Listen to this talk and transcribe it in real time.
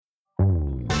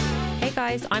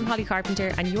guys, I'm Holly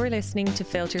Carpenter and you're listening to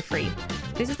Filter Free.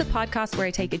 This is the podcast where I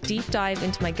take a deep dive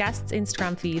into my guests'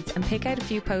 Instagram feeds and pick out a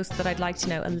few posts that I'd like to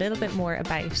know a little bit more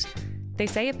about. They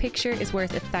say a picture is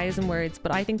worth 1,000 words,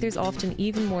 but I think there's often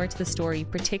even more to the story,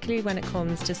 particularly when it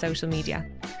comes to social media.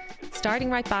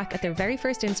 Starting right back at their very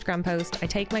first Instagram post, I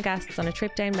take my guests on a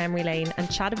trip down memory lane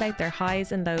and chat about their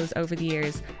highs and lows over the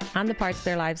years and the parts of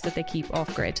their lives that they keep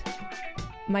off grid.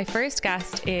 My first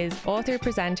guest is author,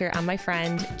 presenter and my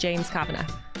friend James Kavanagh.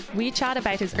 We chat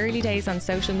about his early days on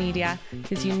social media,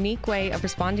 his unique way of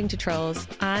responding to trolls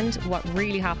and what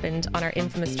really happened on our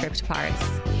infamous trip to Paris.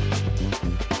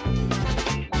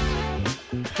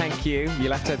 Thank you. You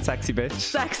left out sexy bitch.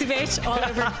 Sexy bitch all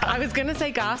over. I was going to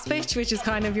say gas bitch, which is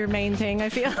kind of your main thing, I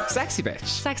feel. Sexy bitch.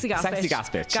 Sexy gas sexy bitch. Gas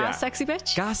bitch. Gas yeah. sexy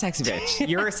bitch. Gas sexy bitch.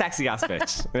 You're a sexy gas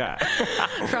bitch. Yeah.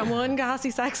 From one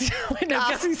gassy sexy.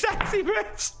 Gassy sexy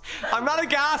bitch. I'm not a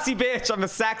gassy bitch. I'm a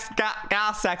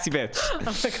gas sexy bitch.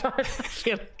 Oh my God. I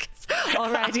feel like it's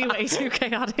already way too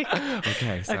chaotic.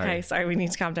 Okay, sorry. We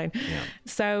need to calm down. Yeah.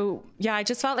 So, yeah, I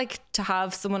just felt like to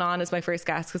have someone on as my first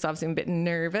guest because obviously I'm a bit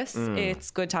nervous.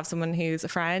 It's good to have someone who's a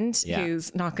friend,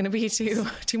 who's not going to be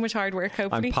too much hard work,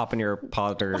 hopefully. I'm popping your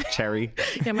pod or cherry.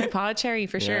 Yeah, my pod cherry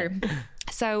for sure.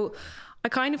 So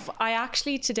I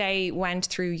actually today went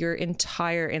through your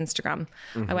entire Instagram.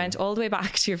 I went all the way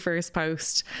back to your first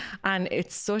post and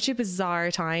it's such a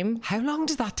bizarre time. How long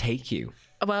did that take you?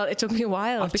 Well, it took me a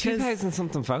while because 2,000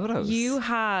 something photos. You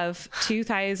have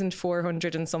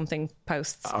 2,400 and something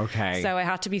posts. Okay. So I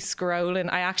had to be scrolling.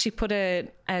 I actually put a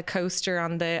coaster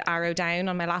on the arrow down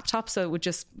on my laptop so it would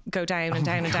just go down and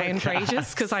down and down for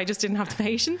ages because I just didn't have the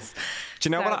patience. Do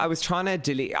you know what? I was trying to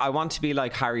delete. I want to be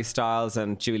like Harry Styles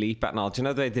and Dua Lipa and all. Do you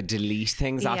know they delete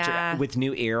things after with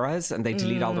new eras and they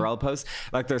delete all their old posts?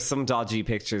 Like there's some dodgy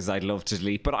pictures I'd love to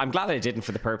delete, but I'm glad I didn't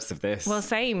for the purpose of this. Well,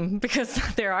 same, because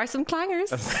there are some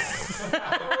clangers. Right.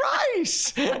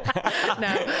 No,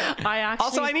 I actually...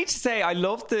 Also, I need to say, I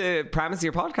love the premise of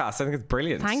your podcast. I think it's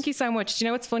brilliant. Thank you so much. Do you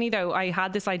know what's funny though? I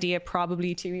had this idea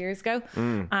probably 2 years ago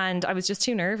and I was just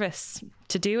too nervous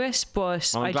to do it,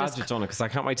 but I'm glad you've done it because I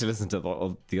can't wait to listen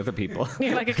to the other people.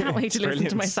 You're like, I can't wait to listen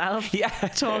to myself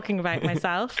talking about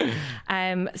myself.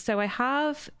 So I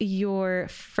have your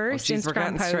first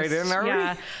Instagram post. Straight in, are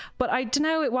we? But I don't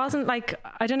know, it wasn't like,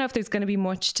 I don't know if there's going to be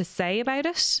much to say about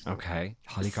it. Okay.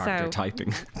 Holly Carter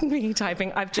typing. Me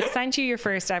typing. I've just sent you your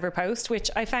first ever post, which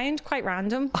I found quite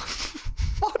random.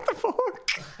 What the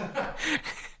fuck?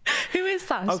 Who is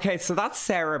that? Okay, so that's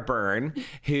Sarah Byrne,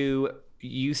 who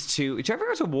used to... Did you ever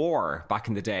go to war back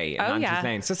in the day in Andrews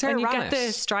Lane? So Sarah and you ran get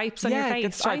the stripes on your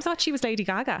face. I thought she was Lady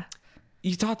Gaga.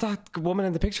 You thought that woman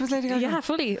in the picture was Lady Gaga? Yeah,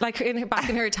 fully. Like back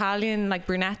in her Italian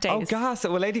brunette days. Oh, gosh.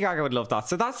 Well, Lady Gaga would love that.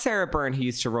 So that's Sarah Byrne, who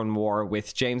used to run war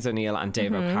with James O'Neill and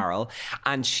Dave O'Carroll.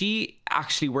 And she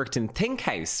actually worked in Think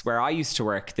House, where I used to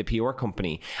work, the PR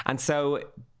company. And so...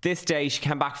 this day she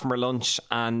came back from her lunch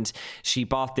and she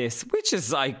bought this, which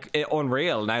is like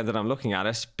unreal now that I'm looking at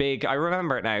it. Big, I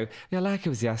remember it now. Yeah, like it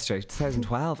was yesterday,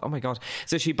 2012. Oh my God.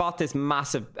 So she bought this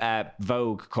massive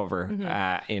Vogue cover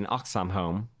in Oxfam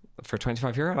Home for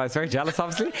 €25. I was very jealous,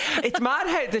 obviously. It's mad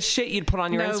how the shit you'd put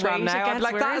on your Instagram now. I'm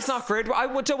like, that is not great. I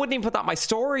wouldn't even put that on my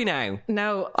story now.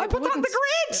 No. I put that on the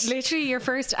grid. Literally your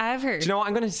first ever. Do you know what?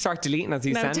 I'm going to start deleting as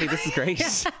you send me. This is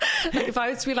great. Like if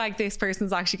I was to be like, this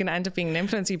person's actually going to end up being an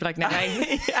influencer, you'd be like, no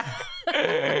way.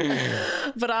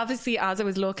 But obviously, as I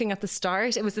was looking at the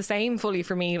start, it was the same fully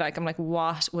for me. Like, I'm like,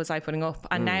 what was I putting up?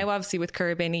 And now, obviously, with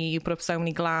Kerbini, you put up so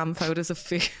many glam photos of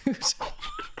food.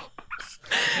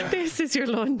 This is your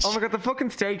lunch. Oh my God, the fucking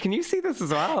steak. Can you see this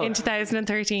as well? In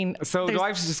 2013. So do I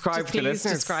have to describe to the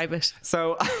listeners? Describe it.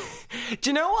 So, do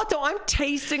you know what though? I'm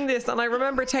tasting this and I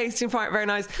remember tasting very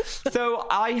nice. So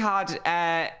I had,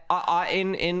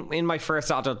 in my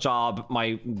first adult job,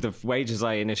 the wages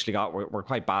I initially got were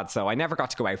quite bad. So I never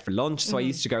got to go out for lunch. So I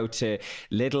used to go to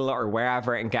Lidl or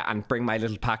wherever and bring my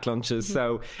little pack lunches.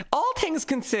 So all things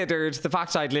considered, the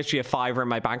fact that I had literally a £5 in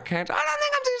my bank account, I don't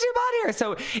think I'm doing too bad here.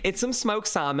 So it's some smoked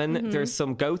salmon, there's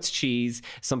some goat's cheese,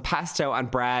 some pesto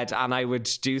and bread, and I would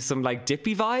do some like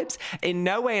dippy vibes. In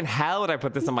no way in hell would I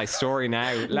put this on my story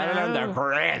now, let alone the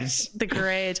grid. The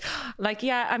grid. Like,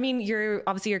 yeah, I mean, your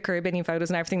Caribbean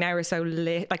photos and everything now are so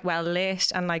lit, like well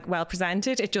lit and like well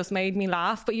presented. It just made me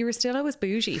laugh, but you were still always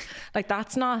bougie. Like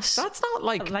that's not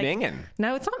like minging.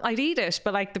 No, it's not. I'd eat it,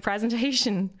 but like the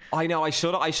presentation. I know. I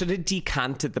should have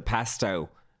decanted the pesto.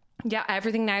 Yeah,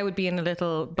 everything now would be in a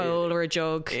little bowl or a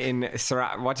jug. In,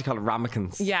 what do you call it,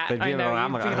 ramekins? Yeah, they'd be I know. In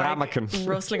a ramekin. Like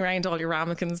rustling around all your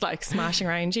ramekins, like smashing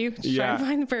around you. Yeah. Trying to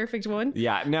find the perfect one.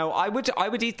 Yeah, no, I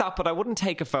would eat that, but I wouldn't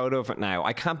take a photo of it now.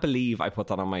 I can't believe I put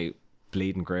that on my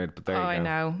bleeding grid, but there you go. I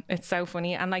know, it's so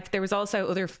funny. And like there was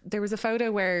a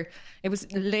photo where it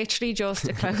was literally just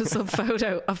a close-up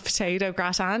photo of potato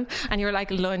gratin, and you're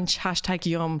like, lunch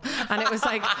 #yum, and it was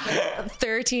like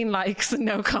 13 likes and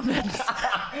no comments.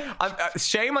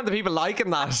 Shame on the people liking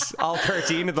that, all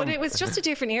 13 of them. But it was just a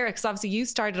different era, because obviously you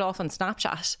started off on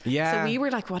Snapchat. Yeah. So we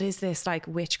were like, what is this like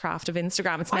witchcraft of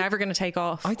Instagram? It's never going to take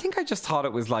off. I think I just thought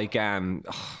it was like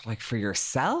for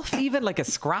yourself, even like a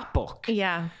scrapbook.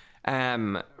 Yeah.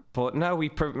 But no,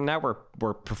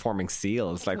 we're performing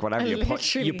seals, like whatever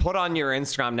you put on your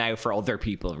Instagram now for other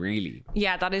people, really.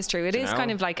 Yeah, that is true. It is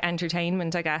kind of like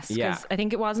entertainment, I guess. Yeah. Because I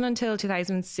think it wasn't until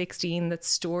 2016 that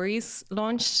Stories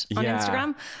launched on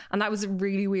Instagram, and that was a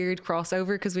really weird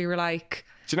crossover, because we were like,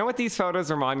 do you know what these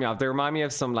photos remind me of? They remind me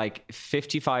of some like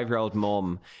 55-year-old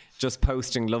mum just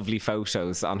posting lovely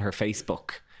photos on her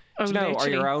Facebook. Oh, Do you know,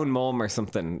 literally. or your own mum or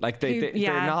something. Like they're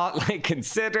not like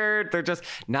considered. They're just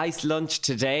nice lunch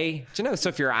today. Do you know,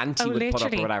 stuff your auntie would put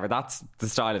up or whatever. That's the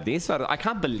style of these photos. I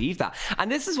can't believe that. And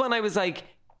this is when I was like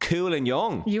cool and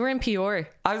young. You were in PR.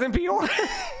 I was in PR.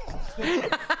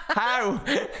 How?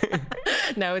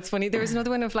 No, it's funny. There was another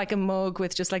one of like a mug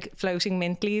with just like floating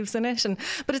mint leaves in it,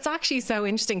 but it's actually so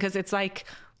interesting because it's like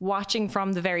watching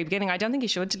from the very beginning. I don't think you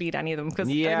should delete any of them, because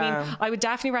I mean, I would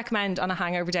definitely recommend on a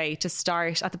hangover day to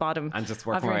start at the bottom and just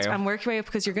work your way up. And work your way up,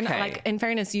 because you're gonna like, in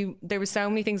fairness, there were so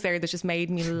many things there that just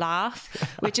made me laugh,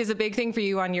 which is a big thing for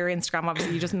you on your Instagram.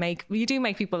 Obviously, you do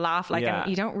make people laugh, like, and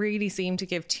you don't really seem to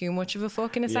give too much of a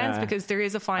fuck in a sense, because there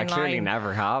is a fine line. I clearly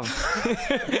never have.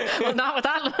 Well, not with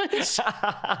that lunch.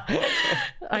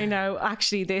 I know.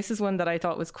 Actually, this is one that I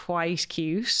thought was quite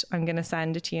cute. I'm going to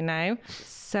send it to you now.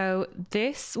 So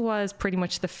this was pretty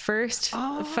much the first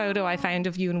photo I found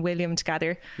of you and William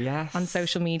together on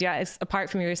social media, apart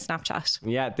from your Snapchat.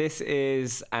 Yeah, this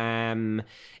is in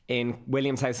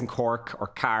William's house in Cork, or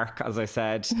Cark, as I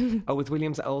said. With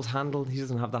William's old handle. He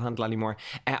doesn't have the handle anymore.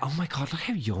 Oh my God, look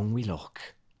how young we look.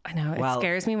 I know, it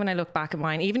scares me when I look back at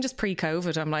mine. Even just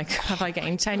pre-COVID, I'm like, have I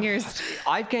gained 10 years?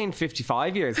 I've gained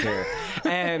 55 years here.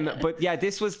 But yeah,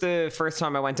 this was the first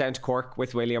time I went down to Cork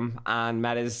with William and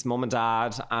met his mum and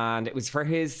dad, and it was for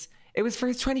his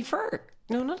 21st.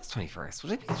 No, not his 21st.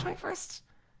 Would it be his 21st?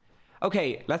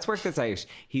 Okay, let's work this out.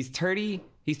 He's 30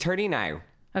 now.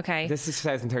 Okay. This is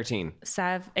 2013.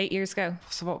 8 years ago.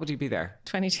 So what would he be there?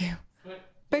 22.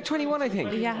 About 21, I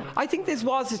think. Yeah. I think this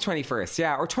was his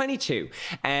 21st, or 22.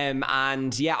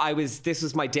 And yeah, this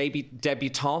was my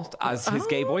debutante as his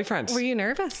gay boyfriend. Were you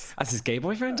nervous? As his gay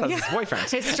boyfriend? As his boyfriend.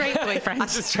 His straight boyfriend.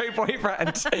 As his straight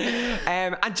boyfriend.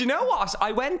 And do you know what?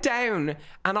 I went down,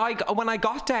 and when I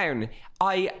got down,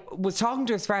 I was talking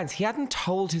to his friends. He hadn't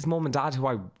told his mum and dad who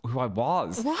I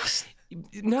was. What?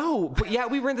 No, but yeah,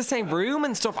 we were in the same room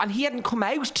and stuff, and he hadn't come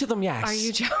out to them yet. Are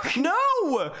you joking?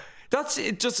 No! That's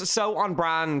just so on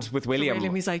brand with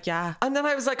William. He's like, yeah. And then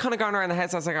I was like kind of going around the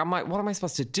house. I was like, what am I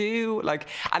supposed to do? Like,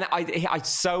 and I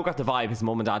so got the vibe his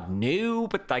mum and dad knew,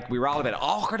 but like we were all a bit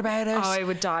awkward about it. Oh, I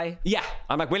would die. Yeah.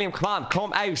 I'm like, William, come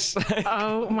out.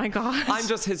 Oh my God. I'm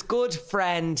just his good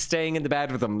friend staying in the bed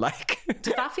with him. Like,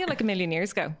 does that feel like a million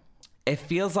years ago? It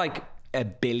feels like a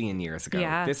billion years ago.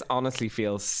 Yeah. This honestly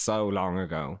feels so long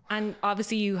ago. And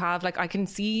obviously you have, like, I can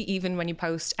see even when you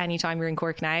post anytime you're in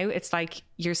Cork now, it's like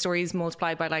your stories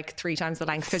multiplied by like 3 times the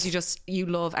length, because you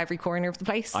love every corner of the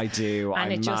place. I do.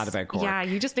 And I'm mad about Cork. Yeah,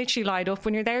 you just literally light up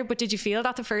when you're there. But did you feel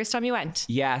that the first time you went?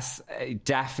 Yes,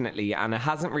 definitely. And it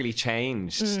hasn't really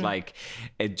changed. Like,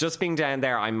 just being down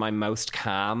there, I'm my most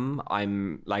calm.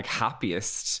 I'm like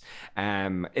happiest.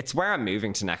 It's where I'm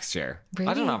moving to next year. Really?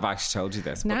 I don't know if I actually told you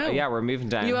this, but no. Yeah, we're moving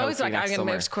down. You always like, I'm going to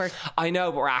move to Cork. I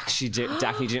know, but we're actually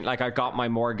definitely doing, like, I got my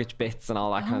mortgage bits and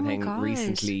all that kind of thing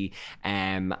recently.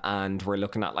 And we're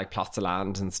looking at like plots of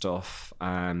land and stuff.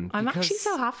 I'm actually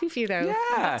so happy for you though. Yeah.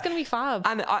 That's going to be fab.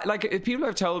 And like, if people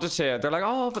have told it to, they're like,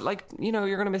 oh, but like, you know,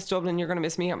 you're going to miss Dublin, you're going to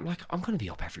miss me. I'm like, I'm going to be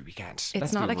up every weekend.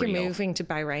 It's not like you're moving to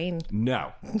Bahrain.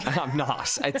 No, I'm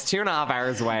not. It's 2.5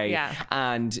 hours away. Yeah.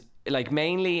 And like,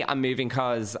 mainly I'm moving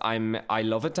because I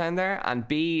love it down there, and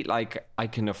B, like, I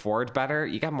can afford better.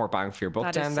 You get more bang for your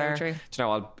buck down there. True. Do you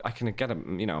know, I can get a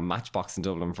matchbox in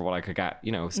Dublin for what I could get,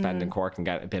 spend in Cork and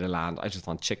get a bit of land. I just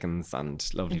want chickens and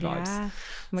lovely vibes. Oh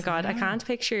my God, I can't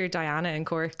picture Diana in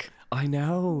Cork. I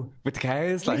know, with the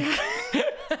cows, like.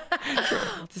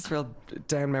 This real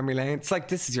down memory lane. It's like,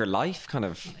 this is your life, kind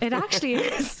of. It actually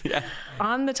is. Yeah.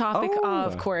 On the topic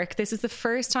of Cork, this is the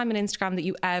first time on Instagram that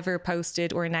you ever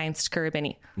posted or announced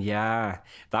Currabinny. Yeah,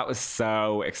 that was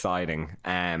so exciting.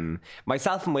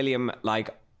 Myself and William,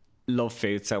 like, love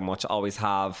food so much, always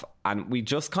have. And we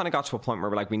just kind of got to a point where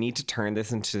we're like, we need to turn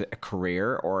this into a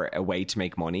career or a way to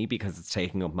make money because it's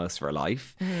taking up most of our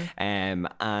life.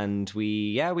 And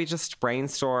we just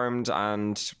brainstormed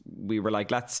and we were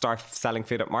like, let's start selling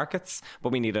food at markets,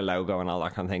 but we need a logo and all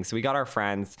that kind of thing. So we got our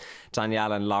friends,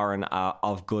 Danielle and Lauren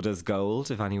of Good as Gold.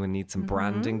 If anyone needs some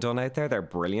branding done out there, they're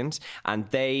brilliant. And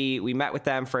we met with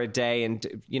them for a day and,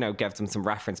 gave them some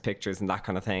reference pictures and that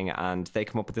kind of thing. And they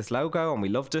come up with this logo and we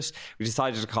loved it. We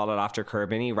decided to call it after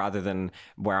Kerbini rather than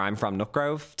where I'm from,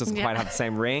 Nutgrove. Doesn't quite have the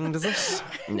same ring, does it?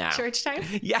 No. Churchtown?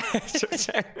 Yeah,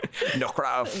 Churchtown.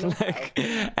 Nutgrove.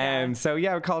 So we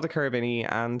called it Kerbini,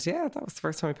 and that was the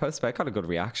first time we posted it. I got a good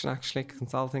reaction, actually,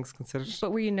 all things considered.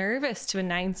 But were you nervous to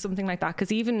announce something like that?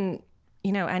 Because even,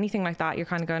 anything like that, you're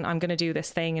kind of going, I'm going to do this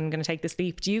thing and I'm going to take this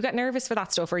leap. Do you get nervous for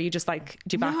that stuff, or are you just like,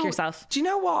 do you back yourself? Do you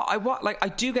know what? I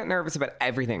do get nervous about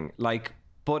everything.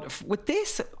 But with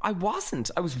this, I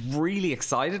wasn't. I was really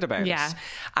excited about it.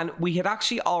 And we had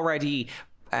actually already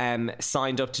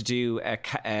signed up to do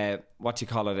a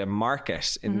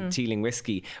market in Teeling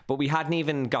Whiskey, but we hadn't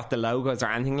even got the logos or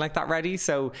anything like that ready.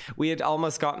 So we had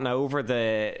almost gotten over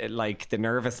the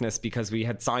nervousness because we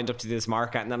had signed up to this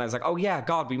market, and then I was like, oh yeah,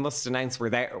 God, we must announce we're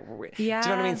there. Yeah. Do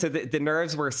you know what I mean? So the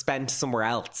nerves were spent somewhere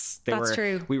else. That's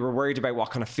true. We were worried about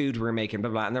what kind of food we were making,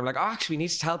 blah, blah, and they were like, oh, actually, we need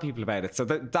to tell people about it. So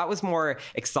that was more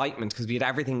excitement because we had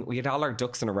everything, we had all our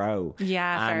ducks in a row.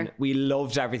 Yeah, and fair. we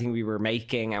loved everything we were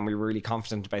making, and we were really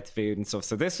confident about the food and stuff.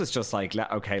 So this was just like,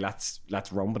 okay, let's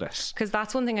run with it. Because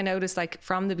that's one thing I noticed, like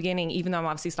from the beginning, even though I'm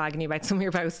obviously slagging you about some of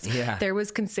your posts, there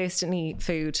was consistently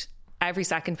food. Every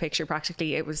second picture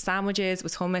practically, it was sandwiches, it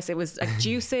was hummus, it was like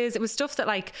juices, it was stuff that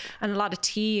and a lot of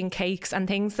tea and cakes and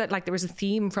things that there was a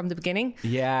theme from the beginning.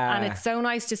 And it's so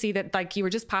nice to see that you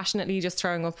were just passionately just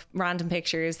throwing up random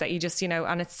pictures that you just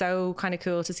and it's so kind of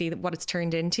cool to see what it's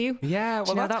turned into. Well,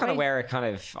 that's kind of where it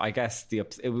kind of, I guess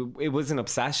it was an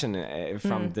obsession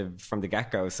from the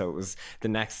get-go. So it was the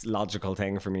next logical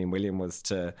thing for me and William was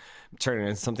to turn it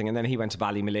into something. And then he went to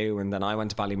Ballymaloe, and then I went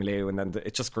to Ballymaloe, and then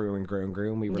it just grew and grew and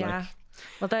grew, and we were like,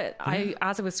 well,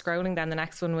 as I was scrolling, then the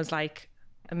next one was like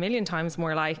 1 million times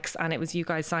more likes, and it was you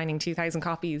guys signing 2,000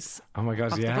 copies. Oh my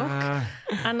God, of the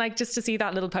book. And just to see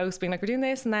that little post being like, we're doing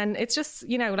this, and then it's just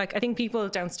I think people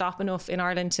don't stop enough in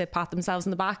Ireland to pat themselves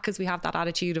on the back because we have that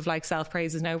attitude of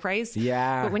self-praise is no praise.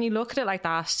 But when you look at it like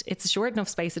that, it's a short enough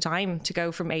space of time to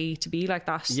go from A to B like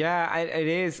that. It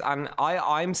is, and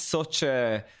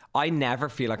I never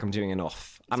feel like I'm doing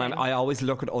enough. And I always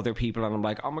look at other people and I'm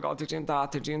like, oh my God, they're doing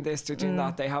that, they're doing this, they're doing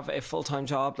that, they have a full-time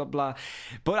job, blah, blah.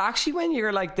 But actually when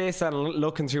you're like this and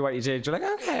looking through what you did, you're like,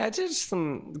 okay, I did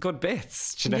some good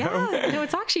bits, you know? Yeah, no,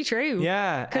 it's actually true.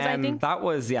 Yeah, because I think that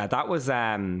was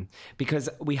because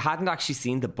we hadn't actually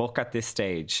seen the book at this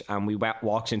stage, and we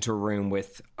walked into a room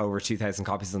with over 2,000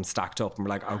 copies of them stacked up, and we're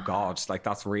like, oh God,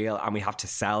 that's real, and we have to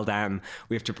sell them,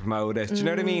 we have to promote it. Do you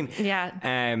know what I mean? Yeah.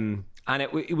 And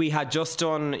we had just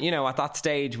done, at that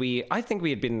stage, I think we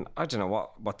had been, I don't know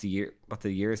what the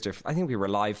years different. I think we were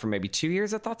live for maybe 2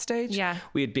 years at that stage. Yeah.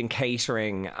 We had been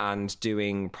catering and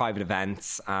doing private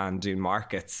events and doing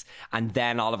markets. And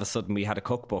then all of a sudden we had a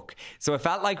cookbook. So it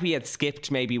felt like we had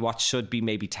skipped maybe what should be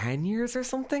maybe 10 years or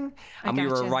something. And we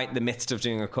were right in the midst of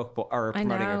doing a cookbook or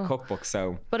promoting a cookbook.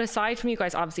 So, but aside from you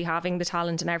guys obviously having the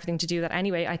talent and everything to do that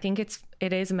anyway, I think it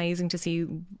is amazing to see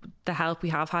the help we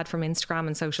have had from Instagram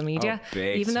and social media.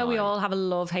 Even though we all have a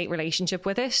love-hate relationship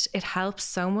with it, it helps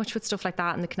so much with stuff like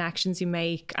that and the connections you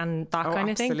make and that kind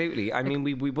of thing. Absolutely. I mean,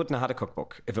 we wouldn't have had a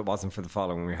cookbook if it wasn't for the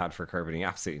following we had for Kerbini.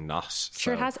 Absolutely not.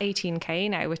 Sure, it has 18k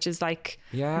now, which is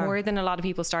more than a lot of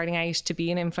people starting out to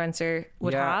be an influencer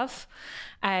would have.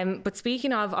 But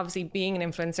speaking of obviously being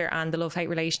an influencer and the love-hate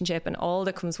relationship and all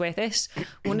that comes with it,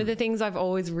 one of the things I've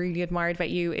always really admired about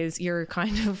you is your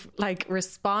kind of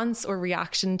response or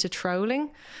reaction to trolling,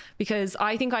 because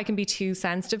I think I can be too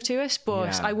sensitive to it,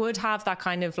 but I would have that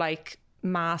kind of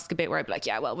mask a bit where I'd be like,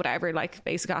 yeah, well, whatever,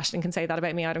 basic Ashton can say that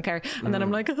about me, I don't care. And then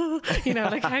I'm like, oh,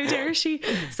 how dare she?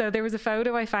 So there was a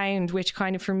photo I found which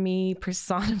kind of for me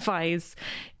personifies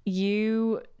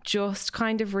you just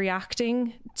kind of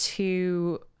reacting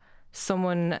to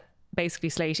someone basically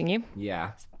slating you.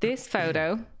 Yeah. This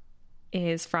photo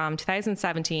is from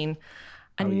 2017,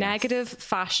 a negative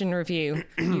fashion review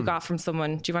you got from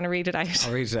someone. Do you want to read it out?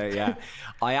 I'll read it out, yeah.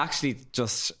 I actually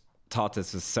just thought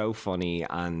this was so funny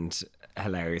and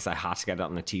hilarious. I had to get it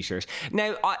on a t-shirt.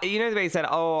 Now, the way you said,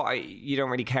 you don't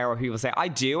really care what people say. I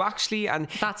do actually, and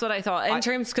that's what I thought in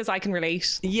terms, because I can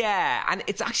relate. Yeah, and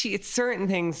it's certain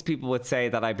things people would say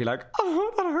that I'd be like,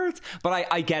 oh, that hurts hurts. But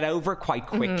I get over it quite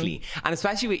quickly. And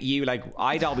especially with you, like,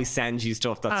 I'd always send you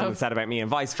stuff that someone said about me and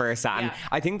vice versa. And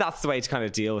I think that's the way to kind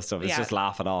of deal with stuff. It's just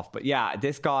laugh it off. But yeah,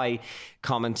 this guy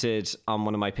commented on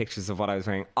one of my pictures of what I was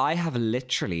wearing. I have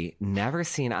literally never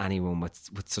seen anyone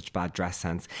with such bad dress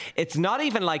sense. It's not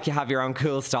even like you have your own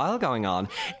cool style going on.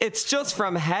 It's just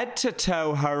from head to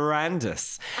toe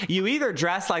horrendous. You either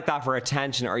dress like that for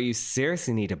attention or you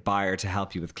seriously need a buyer to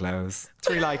help you with clothes.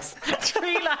 3 likes.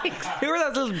 3 likes. Who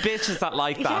are those little bitches that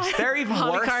like that? Yeah. They're even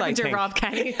Holly worse, Carpenter, I think. Rob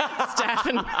Kenny,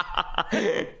 Stefan.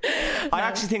 I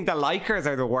actually think the likers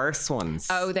are the worst ones.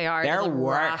 Oh, they are. They're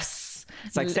worse.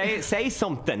 It's like say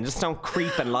something, just don't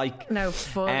creep and like. No,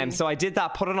 fully. So I did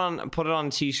that, put it on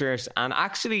a t-shirt, and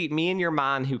actually me and your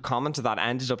man who commented that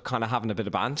ended up kind of having a bit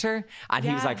of banter, and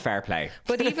he was like, fair play.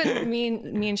 But even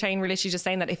me and Shane were literally just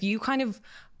saying that if you kind of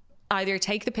either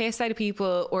take the piss out of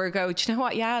people or go, do you know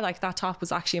what, yeah, like that top was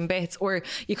actually in bits, or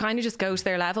you kind of just go to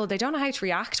their level, they don't know how to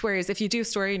react. Whereas if you do a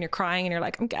story and you're crying and you're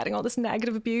like, I'm getting all this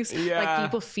negative abuse, like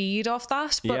people feed off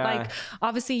that. But like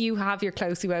obviously you have your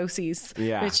closey wosies,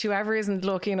 which whoever isn't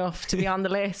lucky enough to be on the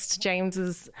list,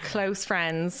 James's close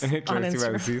friends on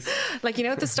Instagram, like, you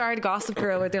know, at the start of Gossip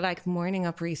Girl where they're like, morning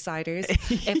Upper East Siders.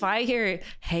 If I hear,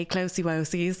 hey closey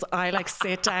wosies, I like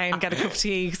sit down, get a cup of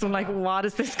tea, because I'm like, what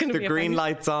is this going to be? The green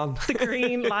light's on. The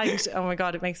green light. Oh my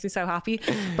God, it makes me so happy.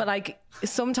 But like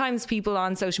sometimes people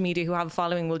on social media who have a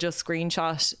following will just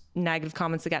screenshot negative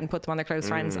comments they get and put them on their close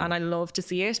friends. And I love to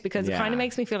see it because it kind of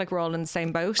makes me feel like we're all in the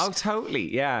same boat. Oh,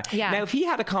 totally. Yeah. Now, if he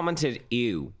had commented,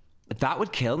 ew, that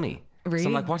would kill me. Really? So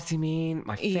I'm like, what does he mean?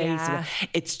 My face. Yeah.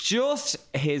 It's just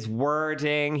his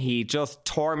wording. He just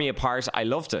tore me apart. I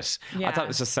loved it. Yeah. I thought it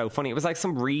was just so funny. It was like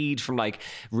some read from like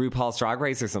RuPaul's Drag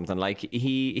Race or something. Like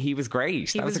he was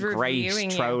great. That was a great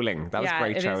trolling. That was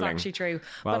great trolling. It is actually true.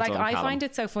 Well but like I find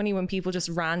it so funny when people just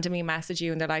randomly message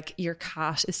you and they're like, your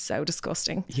cat is so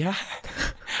disgusting. Yeah.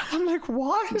 I'm like,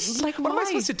 what? Like, what am I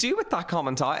supposed to do with that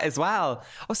comment as well?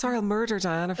 Oh, sorry, I'll murder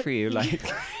Diana for you. Like,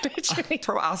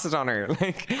 throw acid on her.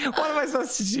 Like, what am I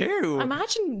supposed to do?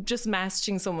 Imagine just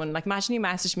messaging someone. Like, imagine you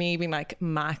message me being like,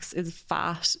 Max is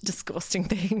fat, disgusting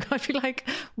thing. I'd be like,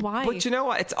 why? But you know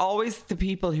what? It's always the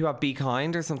people who have Be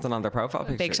Kind or something on their profile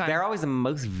picture. They're always the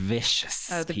most vicious.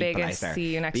 Oh, the biggest.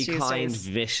 See you next Tuesday. Be Kind,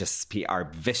 vicious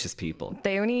are vicious people.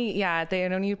 They only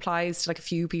applies to like a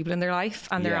few people in their life,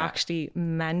 and they're actually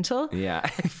mental. Yeah,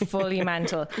 fully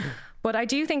mental. But I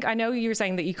do think, I know you were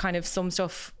saying that you kind of, some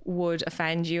stuff would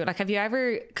offend you. Like, have you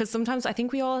ever, because sometimes I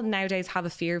think we all nowadays have a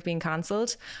fear of being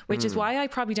cancelled, which is why I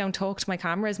probably don't talk to my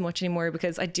camera as much anymore,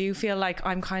 because I do feel like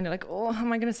I'm kind of like, oh,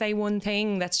 am I going to say one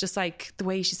thing that's just like the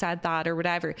way she said that or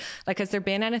whatever? Like, has there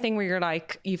been anything where you're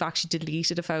like, you've actually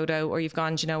deleted a photo or you've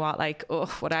gone, do you know what, like, oh,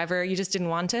 whatever, you just didn't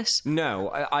want it?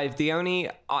 No, I've the only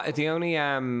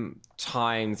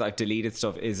times I've deleted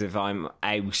stuff is if I'm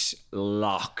out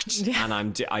locked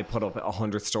and I put up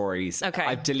 100 stories. Okay,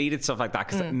 I've deleted stuff like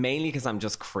that mainly because I'm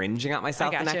just cringing at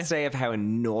myself the next day of how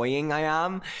annoying I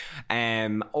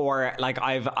am. Or like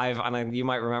you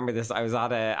might remember this. I was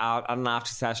at an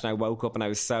after session. I woke up and I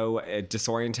was so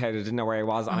disorientated. I didn't know where I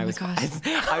was, and I was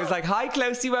like, "Hi,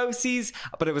 closey wosies,"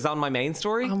 but it was on my main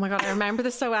story. Oh my God, I remember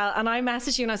this so well. And I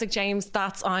messaged you and I was like, "James,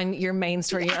 that's on your main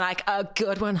story." You're like, "A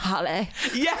good one, Holly."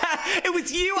 Yeah. It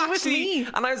was you, actually. It was me.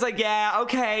 And I was like, yeah,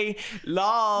 okay,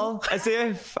 lol, as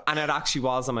if. And it actually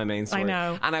was on my main story. I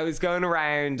know. And I was going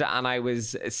around and I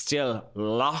was still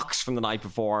locked from the night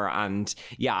before. And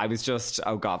yeah, I was just,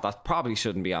 oh God, that probably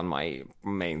shouldn't be on my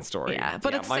main story. Yeah,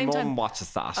 but at the same time, my mum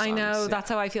watches that. I know, that's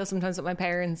how I feel sometimes with my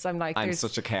parents. I'm like, I'm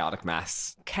such a chaotic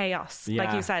mess. Chaos. Yeah.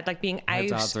 Like you said, like being out. My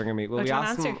dad's ringing me. Will we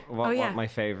ask him what my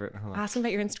favourite? Ask him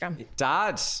about your Instagram.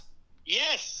 Dad.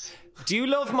 Yes. Do you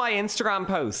love my Instagram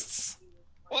posts?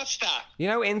 What's that? You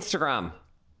know Instagram?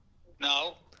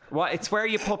 No. What? It's where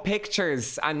you put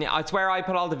pictures, and it's where I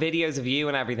put all the videos of you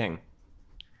and everything.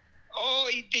 Oh,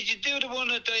 did you do the one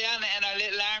with Diana in her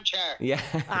little armchair?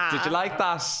 Yeah. Did you like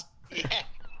that? Yeah.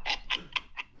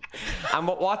 And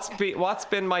what's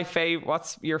been my favorite?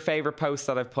 What's your favorite post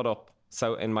that I've put up?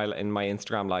 So in my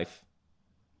Instagram life.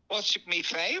 What's my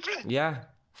favorite? Yeah.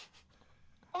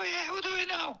 Oh yeah, how do I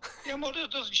know? Your mother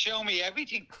doesn't show me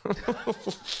everything.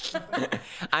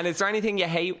 And is there anything you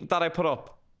hate that I put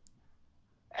up?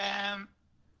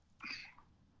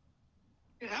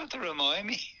 You have to remind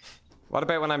me. What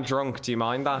about when I'm drunk? Do you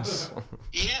mind that?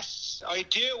 Yes, I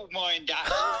do mind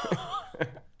that.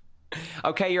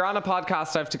 Okay, you're on a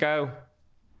podcast. I have to go.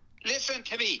 Listen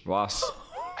to me. What?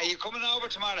 Are you coming over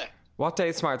tomorrow? What day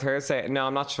is tomorrow? Thursday? No,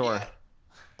 I'm not sure. Yeah.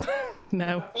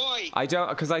 No. Why? I don't,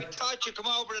 because I thought you'd come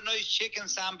over a nice chicken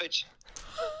sandwich.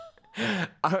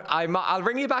 I'll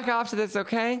ring you back after this,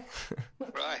 okay?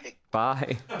 Right.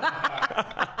 Bye.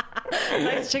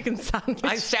 Nice chicken sandwich.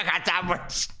 Nice chicken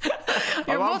sandwich.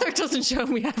 Your mother doesn't show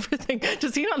me everything.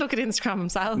 Does he not look at Instagram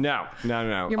himself? No.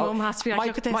 Your mum has to be like,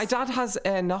 look at this. My dad has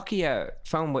a Nokia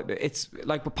phone it's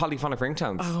like with polyphonic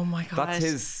ringtones. Oh my god, that's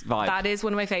his vibe. That is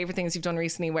one of my favourite things you've done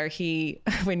recently, where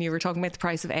when you were talking about the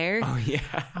price of air. Oh yeah.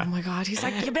 Oh my god, he's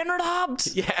like, you've been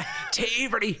robbed. Yeah,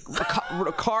 Taverty,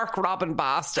 Cork robbing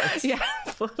bastards. Yeah,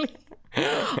 fully.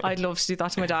 I'd love to do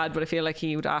that to my dad, but I feel like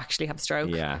he would actually have a stroke.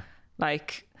 Yeah.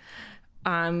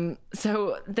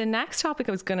 So the next topic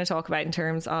I was going to talk about in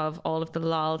terms of all of the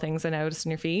lol things I noticed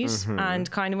in your feed, and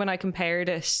kind of when I compared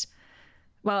it.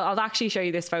 Well, I'll actually show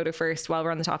you this photo first while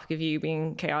we're on the topic of you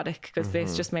being chaotic, because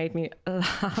this just made me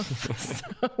laugh so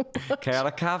much.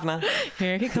 Chaotic Kavanagh.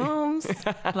 Here he comes.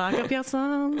 Lock up your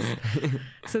sons.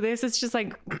 So this is just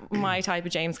like my type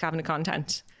of James Kavanagh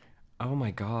content. Oh my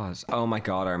god,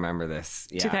 I remember this.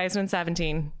 Yeah.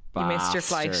 2017. You missed your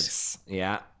flight. Bastards.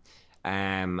 Yeah.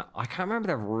 I can't remember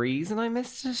the reason I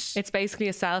missed it. It's basically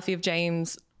a selfie of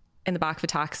James in the back of a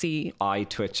taxi. Eye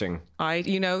twitching.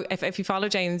 If you follow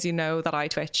James, you know that eye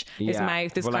twitch. His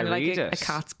mouth is kind of like a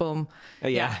cat's bum.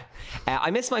 Yeah. I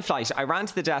missed my flight. I ran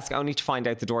to the desk only to find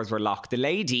out the doors were locked. The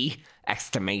lady, !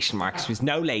 She was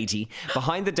no lady,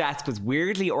 behind the desk was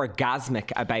weirdly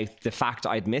orgasmic about the fact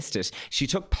I'd missed it. She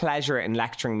took pleasure in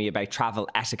lecturing me about travel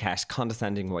etiquette,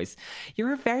 condescending voice.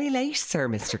 You're very late, sir,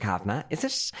 Mr. Kavanagh. Is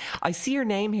it? I see your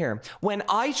name here. When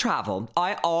I travel,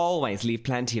 I always leave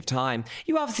plenty of time.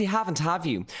 You obviously haven't, have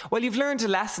you? Well, you've learned a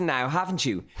lesson now, haven't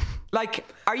you? Like,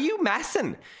 are you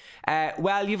messing?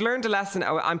 Well, you've learned a lesson.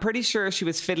 I'm pretty sure she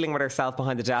was fiddling with herself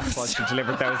behind the desk while she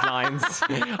delivered those lines.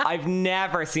 I've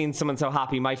never seen someone so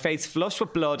happy. My face flushed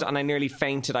with blood and I nearly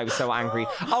fainted. I was so angry.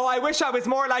 Oh, I wish I was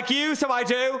more like you, so I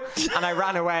do. And I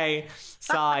ran away.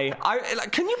 Sigh.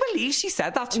 Can you believe she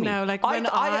said that to me? No, like when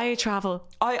I travel.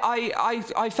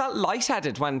 I felt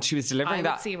lightheaded when she was delivering that.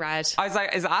 I would see red. I was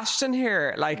like, is Ashton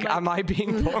here? Like, am I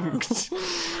being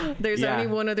punked? There's only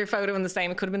one other photo in the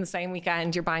same. It could have been the same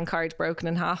weekend. Your bank card broken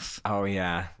in half. Oh,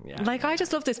 yeah. Like, I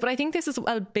just love this. But I think this is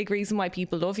a big reason why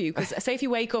people love you. Because say if you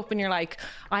wake up and you're like,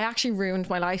 I actually ruined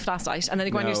my life last night. And then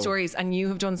they go on your stories and you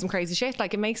have done some crazy shit.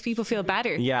 Like, it makes people feel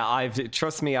better. Yeah,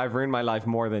 trust me, I've ruined my life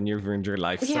more than you've ruined your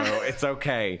life. So it's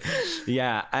okay.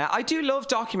 Yeah, I do love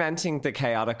documenting the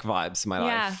chaotic vibes in my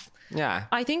life. Yeah.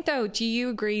 I think though, do you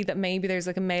agree that maybe there's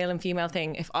like a male and female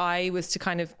thing? If I was to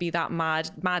kind of be that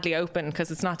madly open,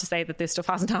 because it's not to say that this stuff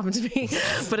hasn't happened to me,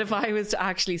 but if I was to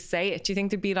actually say it, do you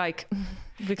think there'd be like,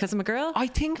 because I'm a girl? I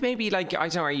think maybe like, I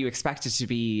don't know, are you expected to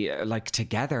be like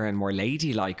together and more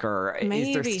ladylike, or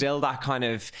is there still that kind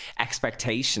of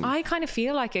expectation? I kind of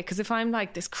feel like it, because if I'm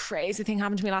like, this crazy thing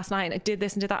happened to me last night and I did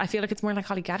this and did that, I feel like it's more like,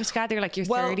 Holly, get it together, like you're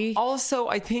 30. Also,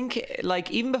 I think like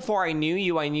even before I knew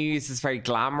you as this very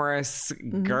glamorous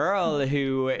girl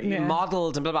who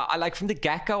modelled and blah blah. Like from the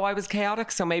get-go I was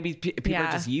chaotic, so maybe people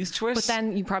are just used to it. But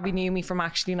then you probably knew me from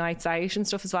actually nights out and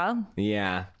stuff as well.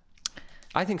 Yeah,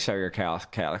 I think show your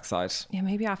chaotic side. Yeah,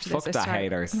 maybe after Fuck this the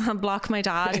haters. block my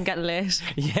dad and get lit.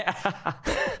 Yeah.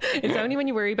 It's only when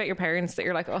you worry about your parents that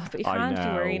you're like, oh, but you can't be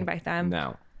worrying about them.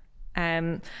 No.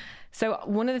 So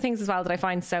one of the things as well that I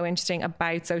find so interesting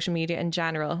about social media in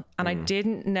general, and I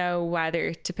didn't know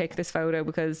whether to pick this photo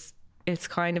because it's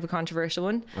kind of a controversial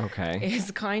one. Okay.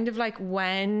 It's kind of like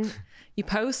when you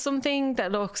post something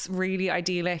that looks really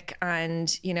idyllic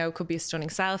and, you know, it could be a stunning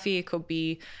selfie, it could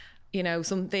be, you know,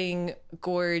 something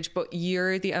gorge, but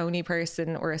you're the only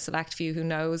person or a select few who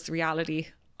knows the reality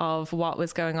of what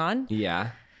was going on. Yeah.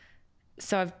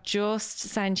 So I've just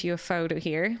sent you a photo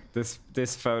here. This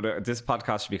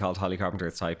podcast should be called Holly Carpenter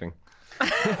is Typing.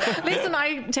 Listen,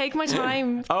 I take my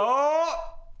time. Oh!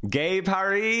 Gay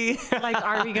Paris. Like,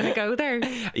 are we going to go there?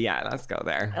 Yeah, let's go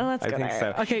there. Oh, let's go there. I think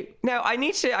so. Okay. Now, I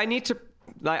need to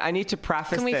preface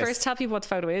this. Can we first tell people what the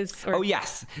photo is? Or? Oh,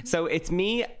 yes. So it's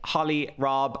me, Holly,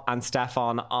 Rob and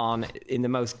Stefan in the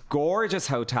most gorgeous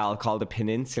hotel called the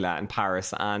Peninsula in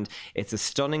Paris. And it's a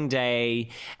stunning day.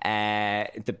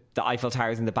 The Eiffel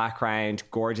Tower's in the background,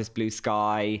 gorgeous blue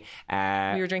sky.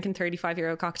 We were drinking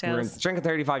 €35 cocktails. We were drinking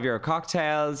 €35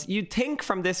 cocktails. You'd think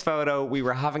from this photo we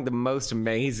were having the most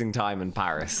amazing time in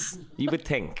Paris. You would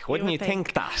think. Wouldn't you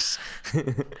think that?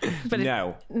 But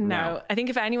no. I think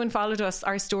if anyone followed us,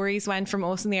 our stories went from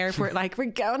us in the airport like, we're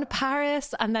going to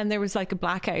Paris, and then there was like a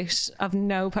blackout of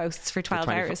no posts for 12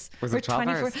 hours. Was it 12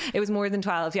 hours? It was more than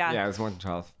 12, yeah. Yeah, it was more than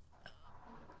 12.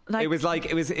 Like,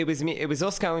 it was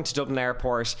us going to Dublin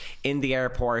Airport, in the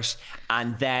airport,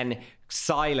 and then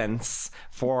silence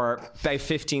for about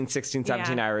 15, 16,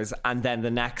 17 hours, and then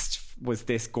the next was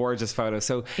this gorgeous photo.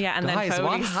 So Yeah, and then guys,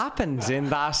 what Foley's. happened in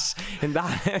that in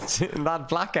that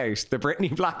blackout, the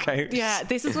Britney blackout? Yeah,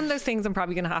 this is one of those things I'm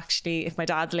probably going to actually, if my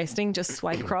dad's listening, just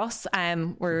swipe across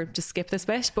or just skip this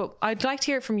bit. But I'd like to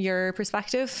hear it from your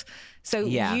perspective. So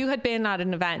you had been at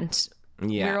an event.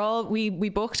 Yeah. We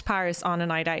booked Paris on a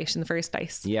night out in the first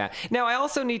place. Yeah. Now, I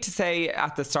also need to say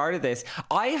at the start of this,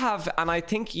 I have, and I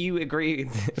think you agree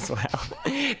as well,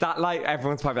 that like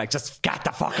everyone's probably like, just get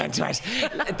the fuck into it.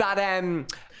 That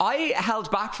I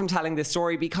held back from telling this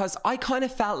story because I kind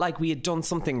of felt like we had done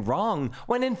something wrong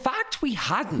when in fact we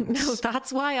hadn't. No,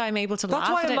 that's why I'm able to That's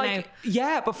laugh why at I'm it like, now.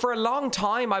 yeah, but for a long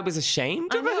time I was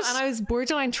ashamed of it. And I was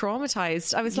borderline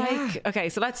traumatized. I was like, okay,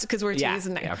 so that's because we're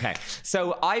teasing now. Yeah, okay.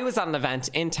 So I was at an event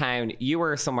in town. You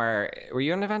were somewhere. Were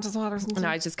you at an event as well or something? No,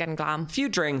 I was just getting glam. Few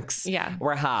drinks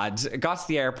were had. Got to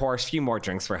the airport. A few more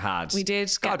drinks were had. We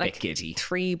did Got get a bit like giddy.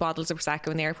 3 bottles of Prosecco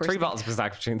in the airport. 3 bottles of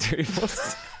Prosecco between the 3 of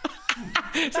us.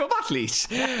 So about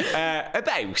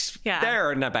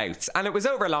there and abouts, and it was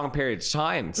over a long period of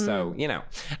time. So you know,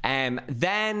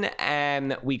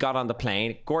 then we got on the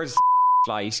plane. Gorgeous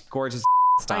flight, gorgeous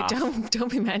staff.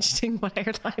 Don't be mentioning what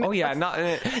airline. Oh yeah,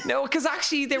 no, because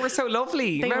actually they were so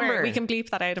lovely. Remember, we can bleep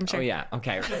that out, I'm sure. Oh yeah,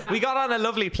 okay. We got on a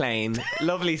lovely plane,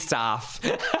 lovely staff,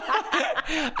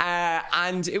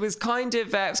 and it was kind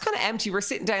of empty. We were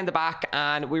sitting down the back,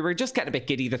 and we were just getting a bit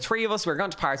giddy. The 3 of us, we were going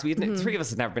to Paris. The 3 of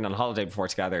us had never been on holiday before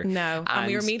together. No, and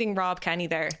we were meeting Rob Kenny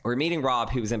there. We were meeting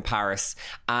Rob, who was in Paris,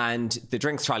 and the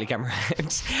drinks trolley came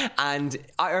around, and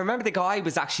I remember the guy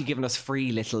was actually giving us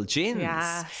free little gins.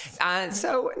 Yes. And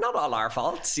so not all our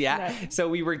faults, yeah. No. So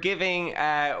we were getting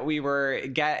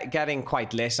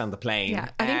quite lit on the plane. Yeah,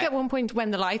 I think at one point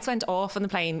when the lights went off on the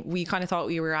plane, we kind of thought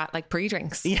we were at like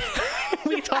pre-drinks. Yeah.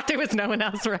 We thought there was no one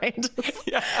else around.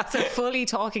 Yeah. So fully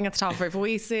talking at the top of our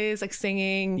voices, like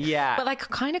singing. Yeah. But like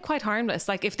kind of quite harmless.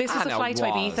 Like if this was a flight to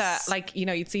Ibiza, like, you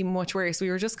know, you'd see much worse. We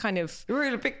were just kind of... We were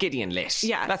a bit giddy and lit.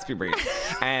 Yeah. Let's be real.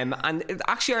 And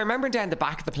actually I remember down the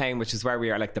back of the plane, which is where we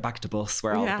are, like the back of the bus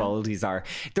where all the boldies are.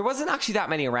 There wasn't actually that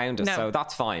many around us, so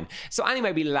that's fine. So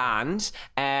anyway, we land.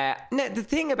 Now the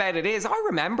thing about it is I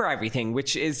remember everything,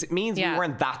 which means we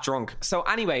weren't that drunk. So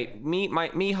anyway,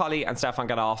 me, Holly and Stefan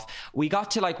got off. We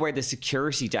got to like where the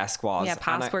security desk was. Yeah,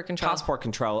 passport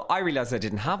control. I realised I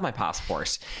didn't have my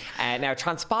passport. Now it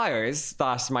transpires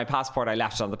that my passport I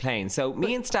left on the plane. So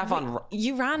me and Stefan...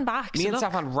 You ran back. Me and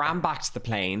Stefan ran back to the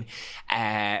plane,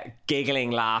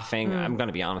 giggling, laughing. I'm going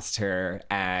to be honest here,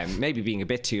 maybe being a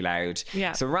bit too loud.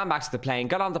 Yeah. So we ran back to the plane,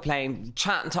 got on the plane,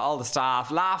 chatting to all the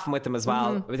staff, laughing with them as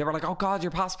well. They were like, oh God,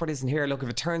 your passport isn't here. Look, if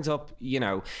it turns up, you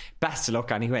know, best of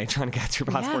luck anyway, trying to get through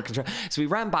passport control. So we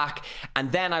ran back,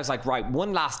 and then I was like, right,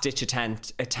 one last ditch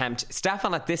attempt.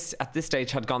 Stefan at this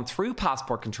stage had gone through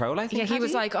passport control, I think. Yeah, he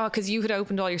was like, oh, because you had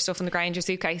opened all your stuff on the ground, your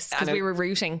suitcase, because we were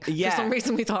routing. Yeah. For some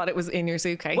reason we thought it was in your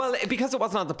suitcase. Well, because it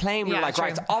wasn't on the plane, we were like,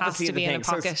 right, it's obviously to be in a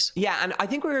pocket. So and I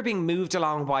think we were being moved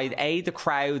along by A, the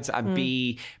crowds, and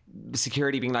B,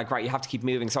 security being like, right, you have to keep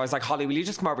moving. So I was like, Holly, will you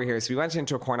just come over here? So we went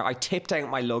into a corner. I tipped out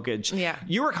my luggage. Yeah.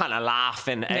 You were kind of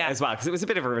laughing as well, because it was a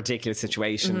bit of a ridiculous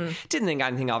situation. Didn't think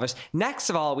anything of it. Next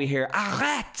of all, we hear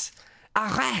arrête,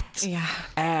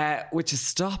 which is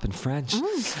stop in French.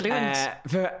 Fluent.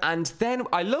 And then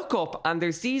I look up, and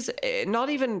there's these not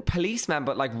even policemen,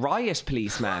 but like riot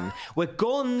policemen with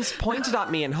guns pointed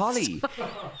at me and Holly.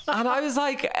 And I was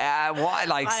like, what?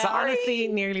 Like, I sorry? honestly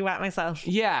nearly wet myself.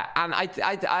 Yeah, and I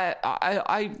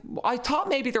thought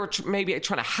maybe they were maybe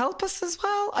trying to help us as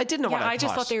well. I didn't know what I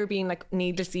just thought they were being like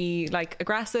needlessly like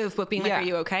aggressive, but being like, are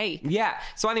you okay? Yeah.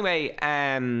 So anyway, do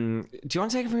you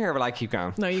want to take it from here, or will I keep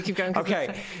going? No, you keep going.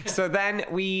 Okay. So then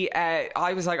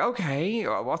I was like, okay,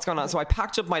 what's going on? So I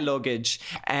packed up my luggage,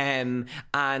 and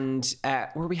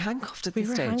were we handcuffed at this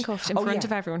stage? We were handcuffed in front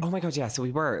of everyone. Oh my God, yeah. So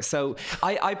we were. So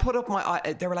I put up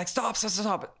they were like, stop.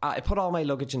 I put all my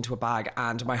luggage into a bag,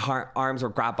 and my arms were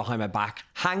grabbed behind my back,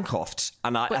 handcuffed.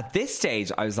 And at this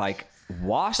stage, I was like,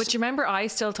 what? But you remember, I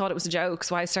still thought it was a joke,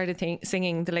 so I started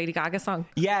singing the Lady Gaga song.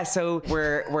 Yeah, so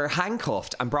we're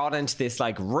handcuffed and brought into this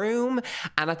like room,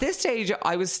 and at this stage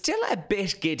I was still a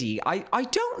bit giddy. I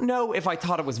don't know if I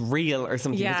thought it was real or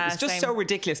something. Yeah, it was just same. So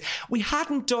ridiculous. We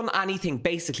hadn't done anything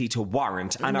basically to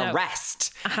warrant an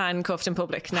arrest. Handcuffed in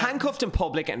public. No. Handcuffed in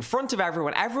public in front of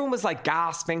everyone. Everyone was like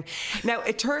gasping. Now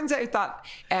it turns out that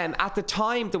at the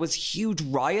time there was huge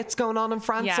riots going on in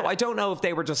France, so I don't know if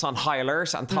they were just on high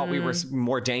alert and thought we were just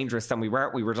more dangerous than we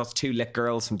were. We were just two lit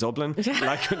girls from Dublin.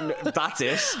 Like, that's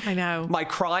it. I know. My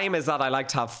crime is that I like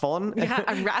to have fun. Yeah,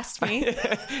 arrest me.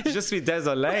 Je suis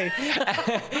désolé.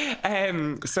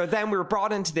 So then we were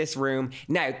brought into this room.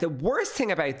 Now, the worst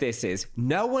thing about this is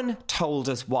no one told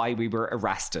us why we were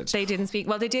arrested. They didn't speak.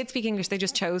 Well, they did speak English. They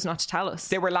just chose not to tell us.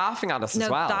 They were laughing at us as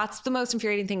well. That's the most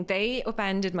infuriating thing. They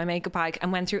upended my makeup bag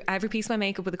and went through every piece of my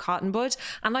makeup with a cotton bud.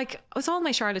 And like, it was all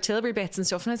my Charlotte Tilbury bits and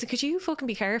stuff. And I was like, could you fucking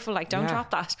be careful? Like, don't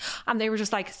drop that. And they were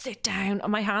just like, sit down.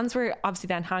 And my hands were obviously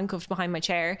then handcuffed behind my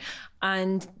chair.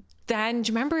 And then,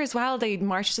 do you remember as well, they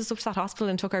marched us up to that hospital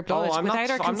and took our blood without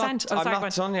our consent. I'm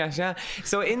not done yet, yeah.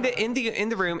 So in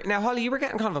the room, now Holly, you were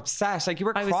getting kind of upset, like you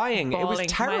were crying. It was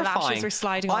terrifying. My lashes were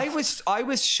sliding off. I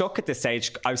was shook at this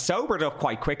stage. I was sobered up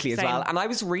quite quickly as well, and I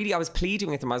was pleading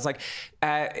with them. I was like,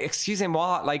 excuse me,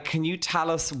 what? Like, can you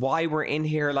tell us why we're in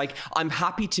here? Like, I'm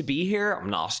happy to be here. I'm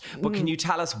not, but can you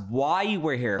tell us why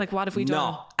we're here? Like, what have we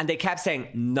done? No. And they kept saying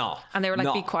no. And they were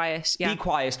like, be quiet. Yeah. Be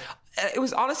quiet. It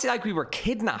was honestly like we were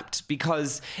kidnapped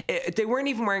because they weren't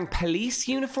even wearing police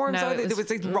uniforms. No, there was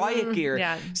like riot gear.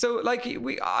 Yeah. So like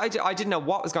I didn't know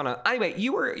what was going on. Anyway,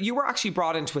 you were actually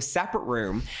brought into a separate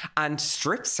room and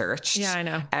strip searched. Yeah, I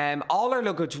know. All our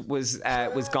luggage was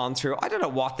gone through. I don't know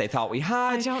what they thought we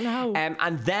had. I don't know.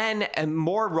 And then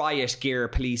more riot gear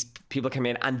police people came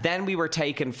in, and then we were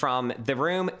taken from the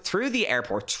room through the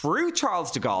airport, through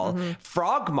Charles de Gaulle,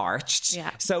 frog marched.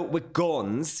 Yeah. So with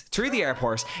guns through the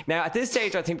airport. Now at this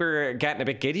stage, I think we were getting a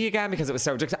bit giddy again because it was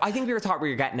so ridiculous. I think we thought we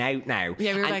were getting out now.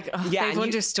 Yeah, we were they've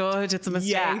understood it's a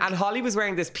mistake. Yeah, and Holly was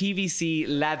wearing this PVC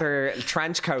leather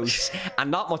trench coat and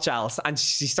not much else. And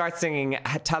she starts singing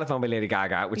Telephone by Lady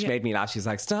Gaga, which made me laugh. She's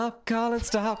like, stop calling,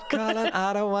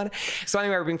 I don't want it. So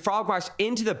anyway, we're being frog marched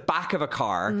into the back of a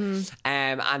car.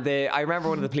 And I remember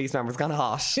one of the police members got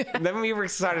hot. And then we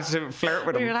started to flirt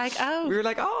with him. We were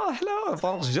like, oh, hello,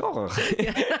 bonjour.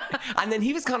 And then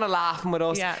he was kind of laughing with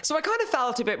us. Yeah. So I kind of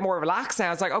felt a bit more relaxed now. I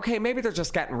was like, okay, maybe they're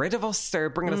just getting rid of us. They're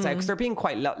bringing us out because they're being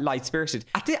quite light-spirited.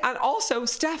 And also,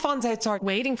 Stefan's outside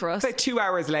waiting for us. About 2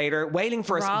 hours later, waiting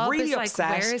for Rob us, really is upset.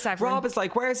 like, where is everyone? Rob is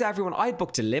like, where's everyone? I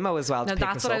booked a limo as well to pick us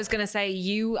up. That's what I was going to say.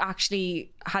 You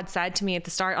actually had said to me at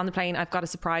the start on the plane, I've got a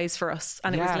surprise for us.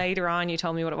 And it was later on you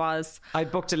told me what it was. I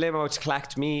booked a limo to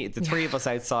collect me, the three of us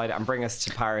outside, and bring us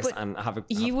to Paris and have a...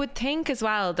 You would think as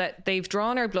well that they've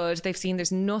drawn our blood, they've seen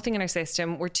there's nothing in our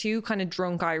system, we're two kind of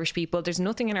drunk Irish people, there's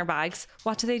nothing in our bags.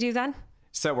 What do they do then?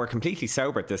 So we're completely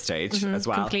sober at this stage as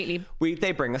well. Completely.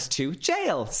 They bring us to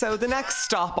jail. So the next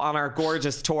stop on our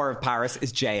gorgeous tour of Paris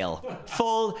is jail.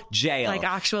 Full jail. Like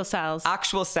actual cells.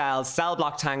 Actual cells, cell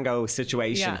block tango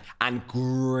situation, and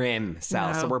grim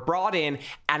cells. No. So we're brought in,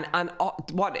 and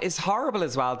what is horrible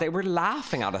as well, they were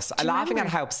laughing at us, laughing at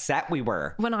how upset we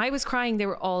were. When I was crying, they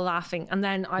were all laughing. And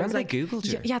then I was like... they Googled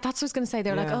you? Yeah, that's what I was going to say. They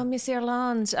were like, oh, Miss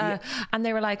Ireland. And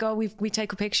they were like, oh, we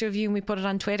take a picture of you and we put it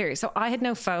on Twitter. So I had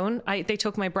no phone. They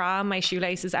took my bra, my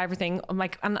shoelaces, everything. I'm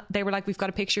like, and they were like, we've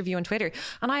got a picture of you on Twitter.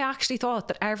 And I actually thought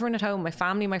that everyone at home, my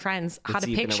family, my friends, had a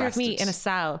picture of me in a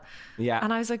cell. Yeah.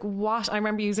 And I was like, what? I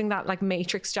remember using that like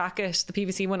Matrix jacket, the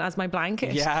PVC one, as my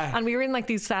blanket. Yeah. And we were in like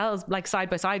these cells, like side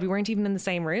by side. We weren't even in the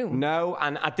same room. No.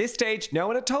 And at this stage, no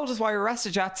one had told us why we were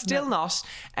arrested yet. Still not.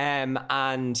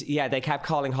 And yeah, they kept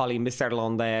calling Holly Miss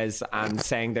Irlandaise and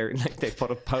saying they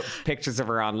put up pictures of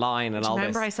her online and all this.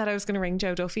 Remember I said I was going to ring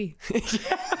Joe Duffy?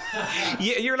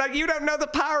 You're like, you don't know the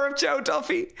power of Joe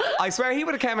Duffy. I swear he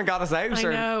would have come and got us out. I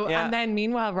know. Yeah. And then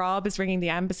meanwhile, Rob is ringing the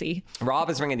embassy. Rob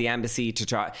is ringing the embassy to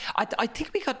try. I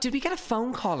think did we get a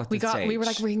phone call at this stage? We were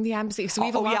like, ring the embassy. So we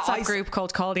have a WhatsApp group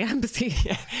called Call the Embassy.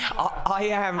 Yeah.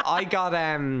 I got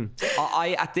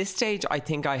at this stage, I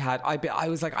think I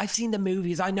was like, I've seen the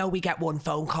movies. I know we get one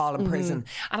phone call in prison.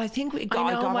 And I think I got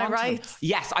my onto rights.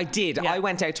 Yes, I did. Yeah. I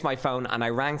went out to my phone and I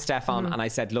rang Stefan and I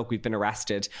said, look, we've been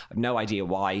arrested. I've no idea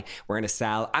why. We're in a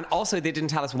cell. And also they didn't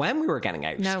tell us when we were getting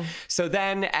out. No. So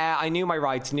then I knew my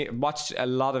rights, watched a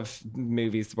lot of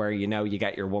movies where you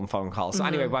get your one phone call. So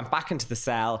anyway, went back into the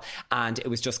cell and it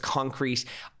was just concrete,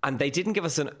 and they didn't give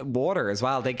us water as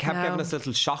well. They kept giving us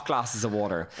little shot glasses of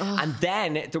water. And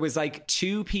then there was like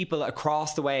two people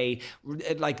across the way,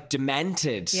 like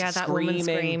demented, that woman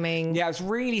screaming. Yeah, it was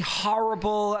really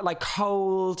horrible, like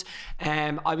cold.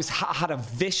 I had a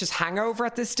vicious hangover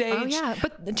at this stage. Oh yeah,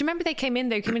 but do you remember they came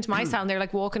into my hotel and they're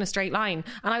like walking a straight line.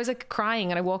 And I was like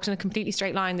crying and I walked in a completely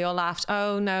straight line. They all laughed.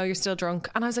 Oh no, you're still drunk.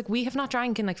 And I was like, we have not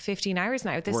drank in like 15 hours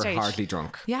now at this stage. We're hardly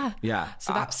drunk. Yeah. Yeah,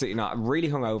 so absolutely not. Really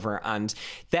hungover. And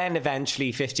then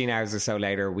eventually 15 hours or so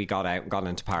later, we got out and got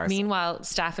into Paris. Meanwhile,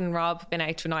 Steph and Rob been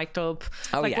out to a nightclub.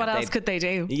 Oh, like, what else could they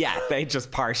do? Yeah, they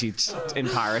just partied in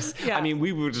Paris. Yeah. I mean,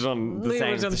 we would have done the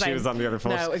same if the shoe was on the other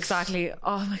foot. No, exactly.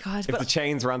 Oh my God. If the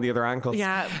chains were on the other ankles.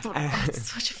 Yeah, but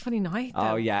it's such a funny night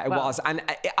though. Oh yeah, it was. And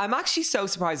I'm actually so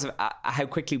surprised at how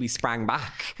quickly we sprang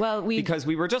back. Well, because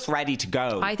we were just ready to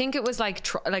go. I think it was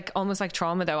like almost like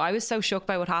trauma though. I was so shook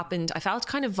by what happened. I felt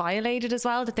kind of violated as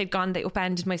well, that they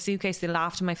upended my suitcase, they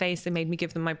laughed in my face, they made me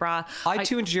give them my bra. I had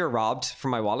 200 euro robbed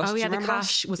from my wallet. Oh yeah, the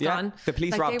cash was gone. The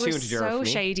police robbed 200 euro from me.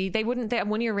 So shady. One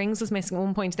of your rings was missing at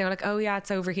one point. They were like, oh yeah,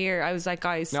 it's over here. I was like,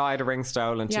 guys. No, I had a ring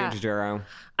stolen, 200 euro.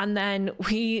 And then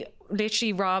we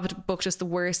literally booked us the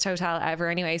worst hotel ever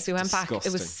anyway, so we went back.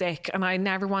 It was sick and I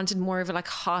never wanted more of a like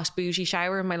hot bougie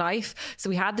shower in my life. So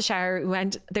we had the shower,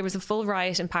 there was a full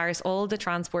riot in Paris, all the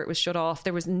transport was shut off,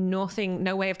 there was no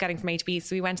way of getting from A to B,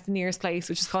 so we went to the nearest place,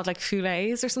 which is called like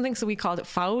Foulets or something, so we called it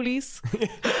Fowlies.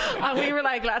 And we were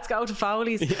like, let's go to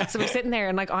Fowlies. So we're sitting there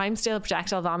and like I'm still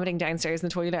projectile vomiting downstairs in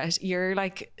the toilet, you're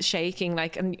like shaking,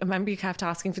 like, and I remember you kept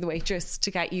asking for the waitress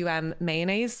to get you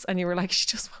mayonnaise and you were like, she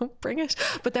just won't bring it.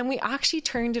 But then we actually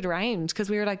turned it around because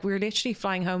we were literally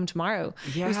flying home tomorrow.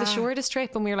 Yeah. It was the shortest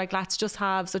trip and we were like, let's just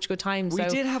have such a good time. We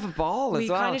did have a ball as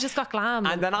well. We kind of just got glam.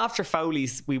 And then after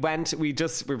Foley's we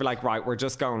were like, right, we're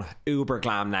just going uber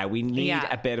glam now. We need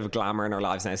a bit of glamour in our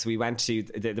lives now. So we went to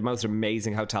the most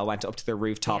amazing hotel, went up to the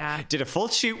rooftop, did a full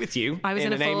shoot with you. I was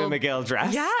in a Eamon McGill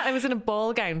dress. Yeah, I was in a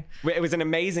ball gown. It was an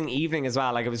amazing evening as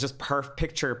well. Like it was just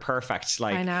picture perfect.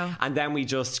 Like, I know. And then we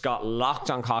just got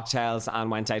locked on cocktails and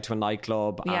went out to a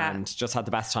nightclub and just had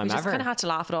the best time ever. We just kind of had to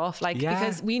laugh it off,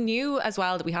 because we knew as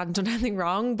well that we hadn't done anything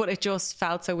wrong, but it just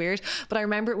felt so weird. But I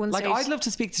remember at one stage, I'd love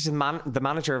to speak to the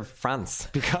manager of France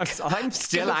because I'm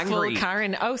still angry. Full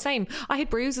Karen. Oh, same. I had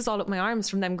bruises all up my arms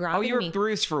from them grabbing me. Oh, you were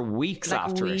bruised for weeks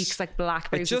after weeks, like black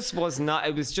bruises. It just was not.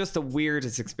 It was just the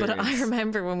weirdest experience. But I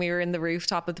remember when we were in the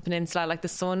rooftop of the peninsula, like the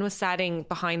sun was setting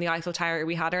behind the Eiffel Tower.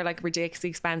 We had our like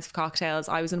ridiculously expensive cocktails.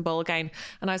 I was in a ball gown,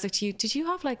 and I was like to you, did you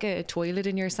have like a toilet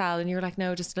in your cell? And you were like,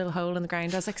 no, just a little hole in the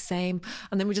ground. I was like, same.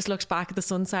 And then we just looked back at the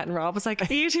sunset and Rob was like,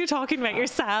 are you two talking about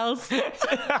yourselves? Let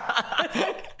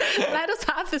us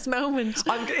have this moment.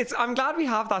 I'm glad we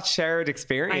have that shared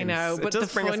experience. I know, but the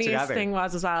funniest thing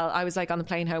was as well, I was like on the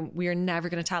plane home, we are never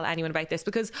going to tell anyone about this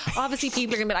because obviously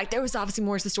people are going to be like, there was obviously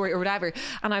more to the story or whatever.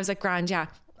 And I was like, grand, yeah.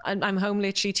 I'm home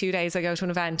literally 2 days. I go to an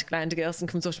event. Glenda Gilson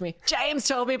comes up to me. James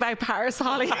told me about Paris,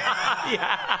 Holly.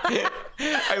 Yeah,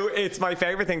 it's my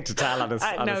favourite thing to tell on a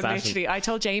session. Literally, I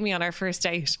told Jamie on our first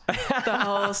date the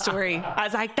whole story. I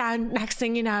was like, Dan, next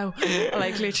thing you know,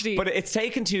 like literally. But it's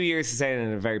taken 2 years to say it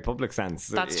in a very public sense.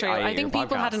 That's true. I think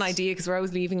people had an idea because we're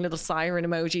always leaving little siren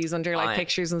emojis under like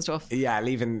pictures and stuff. Yeah,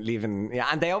 leaving. Yeah,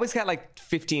 and they always get like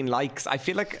 15 likes. I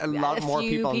feel like a lot more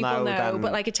people know.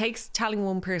 But like it takes telling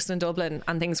one person in Dublin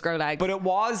and things grow legs. But it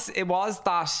was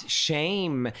that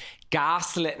shame,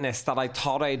 gaslitness that I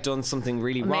thought I had done something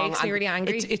really wrong. Makes me really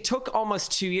angry. It took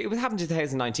almost 2 years. It happened in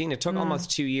 2019. It took almost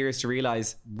 2 years to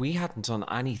realise we hadn't done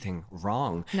anything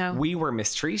wrong. No. We were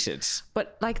mistreated.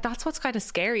 But like that's what's kind of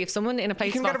scary. If someone in a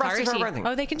place of authority,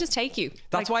 they can just take you.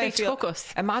 That's like, why I feel. Took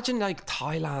us. Imagine like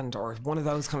Thailand or one of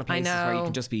those kind of places where you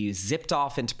can just be zipped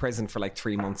off into prison for like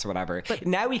 3 months or whatever. But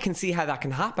now we can see how that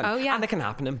can happen. Oh yeah, and it can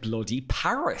happen in bloody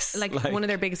Paris, like one of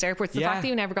their biggest airports. The fact that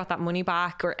you never got that money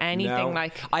back or anything,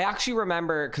 I actually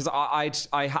remember because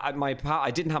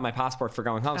I didn't have my passport for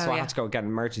going home, so I had to go get an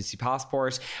emergency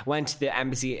passport. Went to the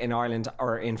embassy in Ireland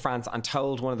or in France and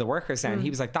told one of the workers there, and he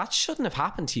was like, "That shouldn't have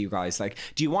happened to you guys. Like,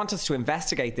 do you want us to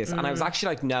investigate this?" And I was actually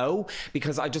like, "No,"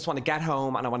 because I just want to get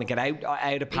home and I want to get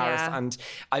out of Paris, and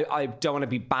I don't want to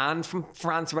be banned from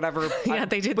France or whatever. Yeah,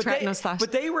 they did threaten us that,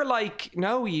 but they were like,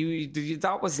 "No,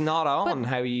 that was not on."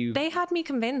 They had me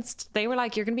convinced. They were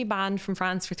like, "You're going to be banned from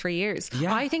France for 3 years."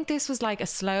 Yeah. I think this was like a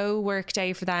slow work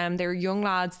day for them. They were young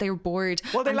lads. They were bored.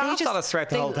 Well, they laughed at us throughout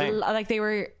the whole thing. Like they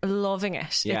were loving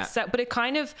it. Yeah. But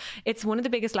it's one of the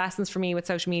biggest lessons for me with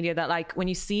social media that like when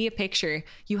you see a picture,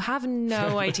 you have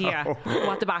no idea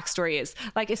what the backstory is.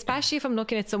 Like especially if I'm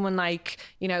looking at someone like,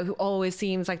 you know, who always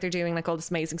seems like they're doing like all this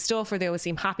amazing stuff or they always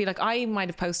seem happy. Like I might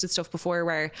have posted stuff before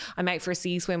where I'm out for a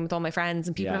sea swim with all my friends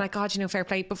and people are like, God, you know, fair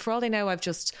play. But for all they know, I've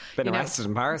just been arrested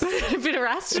in Paris. Been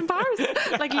arrested in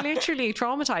Paris, like literally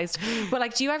traumatized. But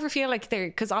like, do you ever feel like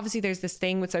because obviously there's this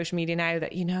thing with social media now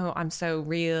that, you know, I'm so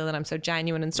real and I'm so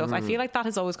genuine and stuff. I feel like that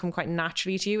has always come quite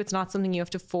naturally to you. It's not something you have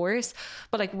to force.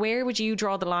 But like, where would you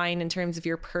draw the line in terms of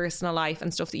your personal life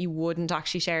and stuff that you wouldn't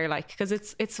actually share? Like, because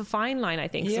it's a fine line, I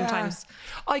think. Sometimes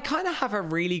I kind of have a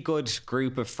really good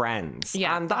group of friends,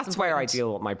 and that's where I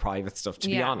deal with my private stuff, to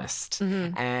be honest.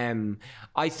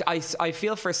 I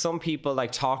feel for some people,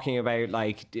 like talking about,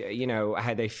 like, you know,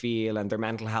 how they feel and their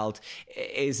mental health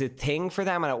is a thing for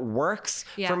them and it works.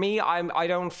 For me, I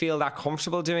don't feel that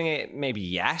comfortable doing it maybe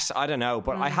yet, I don't know,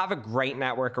 but I have a great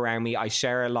network around me. I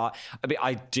share a lot.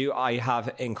 I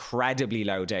have incredibly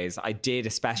low days. I did,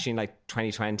 especially in like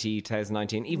 2020,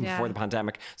 2019, even before the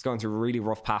pandemic. I was going through a really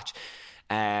rough patch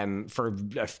for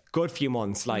a good few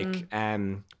months, like,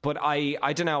 but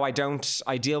I don't know, I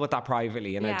deal with that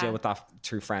privately, and I deal with that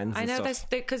through friends. I know that's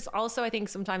because also I think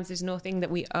sometimes there's nothing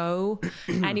that we owe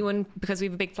anyone because we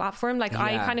have a big platform. Like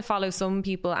I kind of follow some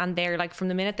people, and they're like, from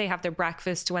the minute they have their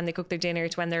breakfast to when they cook their dinner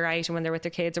to when they're out and when they're with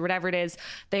their kids or whatever it is,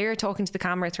 they're talking to the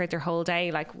camera throughout their whole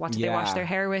day. Like, what do they wash their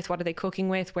hair with? What are they cooking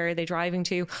with? Where are they driving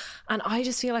to? And I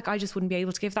just feel like I just wouldn't be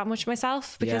able to give that much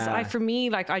myself, because for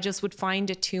me, like, I just would find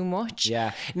it too much.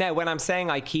 Now, when I'm saying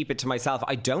I keep it to myself,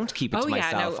 I don't keep it to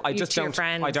myself. I just don't.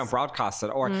 I don't broadcast it,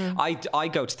 or I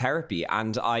go to therapy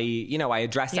and I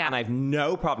address it, and I have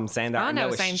no problem saying that.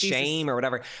 No shame or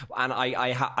whatever. And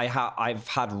I've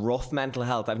had rough mental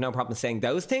health. I've no problem saying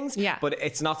those things. But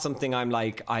it's not something I'm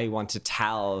like, I want to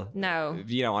tell. No,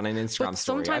 you know, on an Instagram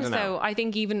story. Sometimes though, I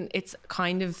think even it's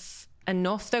kind of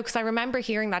enough though, because I remember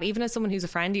hearing that even as someone who's a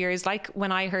friend of yours, like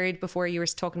when I heard before you were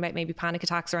talking about maybe panic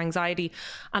attacks or anxiety,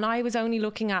 and I was only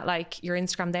looking at like your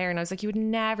Instagram there, and I was like, you would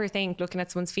never think, looking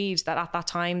at someone's feed, that at that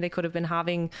time they could have been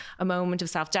having a moment of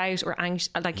self-doubt or an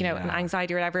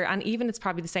anxiety or whatever. And even it's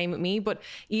probably the same with me, but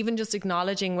even just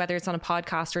acknowledging, whether it's on a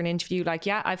podcast or an interview, like,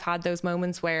 I've had those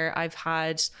moments where I've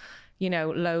had, you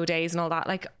know, low days and all that.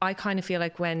 Like, I kind of feel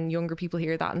like when younger people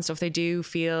hear that and stuff, they do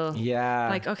feel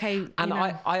like, okay. And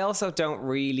I also don't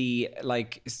really,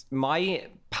 like, my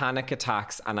panic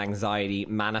attacks and anxiety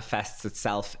manifests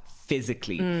itself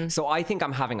physically. So I think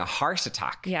I'm having a heart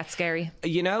attack. Yeah, it's scary.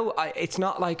 You know, it's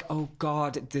not like, oh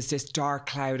God, there's this dark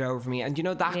cloud over me. And you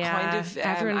know, that kind of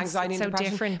anxiety and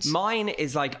depression. Different. Mine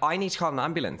is like, I need to call an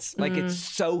ambulance. Like, it's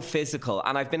so physical.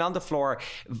 And I've been on the floor,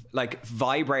 like,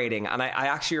 vibrating. And I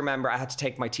actually remember I had to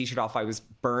take my t-shirt off. I was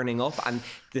burning up and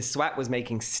the sweat was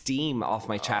making steam off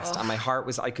my chest, and my heart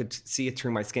was, I could see it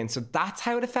through my skin. So that's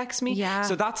how it affects me.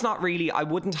 So that's not really, I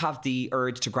wouldn't have the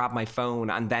urge to grab my phone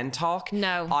and then talk.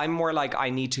 No. I'm more like, I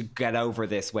need to get over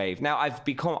this wave. Now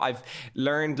I've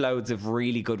learned loads of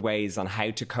really good ways on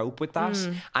how to cope with that,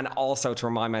 and also to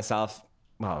remind myself,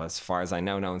 well, as far as I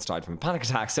know, no one's died from a panic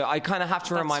attack. So I kind of have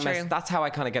to remind myself, that's how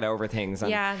I kind of get over things.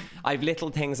 And I've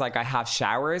little things like, I have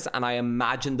showers and I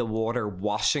imagine the water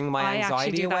washing my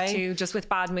anxiety away. I actually do that too, just with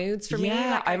bad moods for me.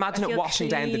 Like, I imagine it washing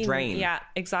down the drain. Yeah,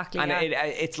 exactly. And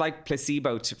it's like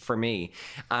placebo for me.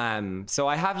 So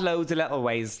I have loads of little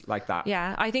ways like that.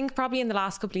 Yeah, I think probably in the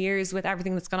last couple of years with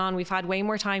everything that's gone on, we've had way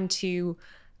more time to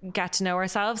get to know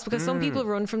ourselves, because some people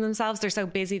run from themselves. They're so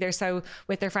busy, they're so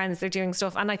with their friends, they're doing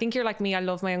stuff. And I think you're like me, I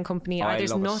love my own company.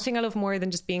 There's nothing I love more than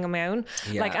just being on my own.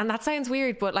 Like, and that sounds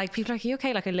weird, but like, people are like, are you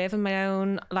okay? Like, I live in my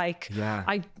own, like,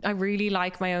 I really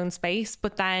like my own space.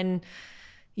 But then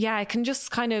I can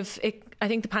just kind of, I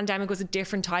think the pandemic was a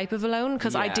different type of alone,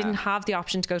 because I didn't have the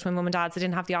option to go to my mum and dad's. I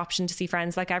didn't have the option to see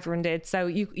friends like everyone did. So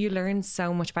you learn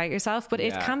so much about yourself, but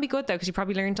it can be good though, because you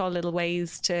probably learned all little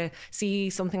ways to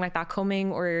see something like that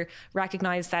coming, or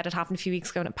recognize that it happened a few weeks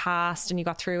ago and it passed and you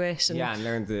got through it. And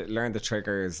learn the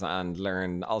triggers, and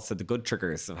learn also the good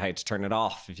triggers of how to turn it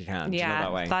off if you can. Yeah,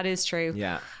 that way. That is true.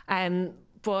 Yeah.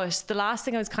 But the last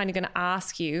thing I was kind of going to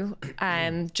ask you,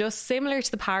 just similar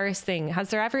to the Paris thing, is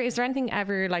there anything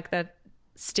ever like that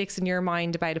sticks in your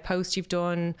mind about a post you've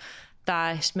done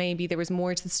that maybe there was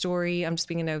more to the story? I'm just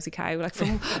being a nosy cow, like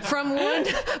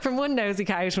from one nosy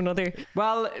cow to another.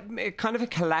 Well, kind of a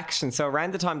collection. So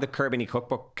around the time the Kerbini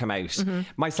cookbook came out,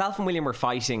 myself and William were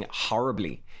fighting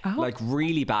horribly. Like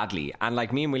really badly, and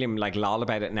like me and William like loll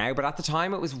about it now, but at the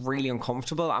time it was really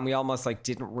uncomfortable, and we almost like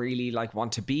didn't really like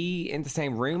want to be in the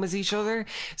same room as each other.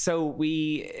 So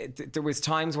there was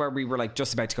times where we were like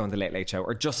just about to go on the Late Late Show,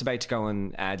 or just about to go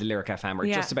on the Lyric FM, or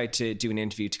just about to do an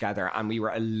interview together, and we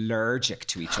were allergic allergic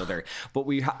to each other, but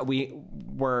we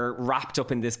were wrapped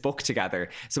up in this book together,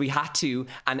 so we had to.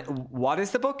 And what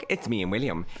is the book? It's me and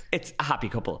William. It's a happy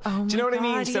couple. Oh, do you know what I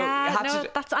mean? So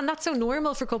that's so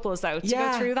normal for couples though to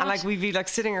go through that. And like we'd be like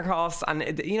sitting across,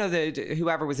 and you know,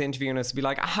 whoever was interviewing us would be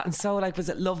like, and so like, was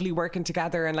it lovely working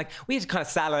together? And like we had to kind of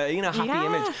sell a happy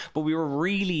image, but we were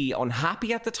really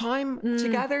unhappy at the time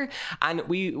together, and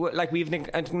we've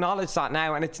acknowledged that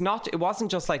now. And it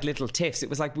wasn't just like little tiffs. It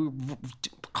was like we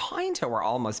kind of were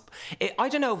almost. I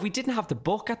don't know, if we didn't have the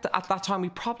book at that time, we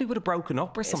probably would have broken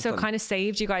up or something. So it kind of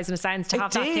saved you guys in a sense to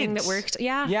have that thing that worked.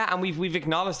 Yeah, and we've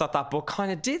acknowledged that book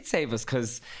kind of did save us,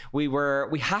 because we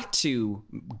had to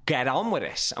get on with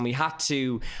it, and we had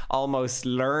to almost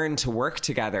learn to work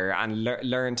together and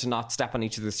learn to not step on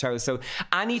each other's toes. So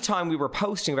anytime we were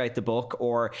posting about the book,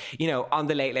 or you know, on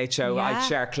the Late Late Show, I'd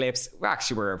share clips. We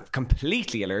actually were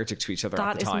completely allergic to each other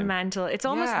at the time. That is mental. It's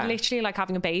almost literally like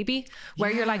having a baby,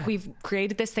 where you're like, we've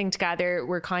created this thing together,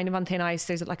 we're kind of on thin ice,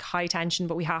 there's like high tension,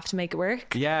 but we have to make it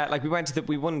work. Yeah, like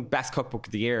we won Best Cookbook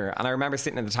of the Year, and I remember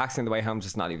sitting in the taxi on the way home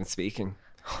just not even speaking.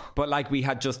 But like we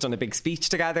had just done a big speech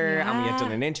together, and we had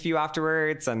done an interview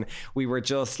afterwards, and we were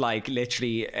just like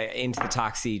literally into the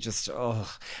taxi, just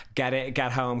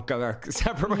get home, go our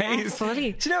separate ways.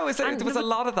 Funny. Do you know, there was a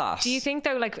lot of that. Do you think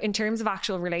though, like in terms of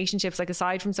actual relationships, like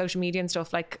aside from social media and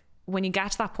stuff, like when you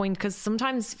get to that point, because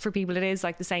sometimes for people it is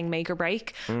like the saying make or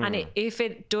break, and if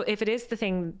it is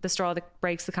the straw that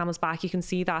breaks the camel's back, you can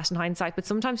see that in hindsight, but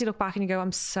sometimes you look back and you go,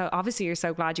 obviously you're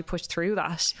so glad you pushed through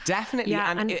that. Definitely.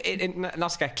 And it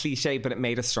not to get cliche, but it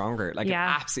made us stronger. Like it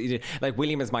absolutely did. Like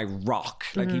William is my rock,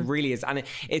 like he really is, and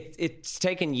it's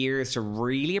taken years to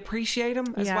really appreciate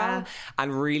him as well,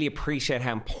 and really appreciate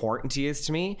how important he is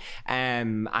to me,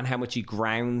 and how much he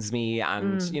grounds me,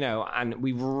 and you know, and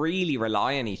we really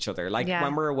rely on each other. Like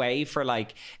when we're away for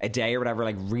like a day or whatever,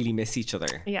 like really miss each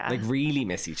other. Like really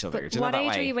miss each other. Do you know what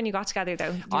age were you when you got together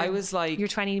though? I was like, you're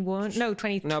 21? No,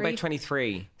 23. No, about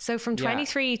 23. So from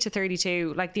 23 to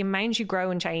 32, like the amount you grow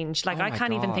and change, like I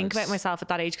can't even think about myself at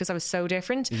that age because I was so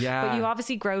different. But you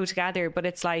obviously grow together, but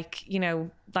it's like, you know,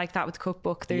 like that with the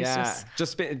cookbook, there's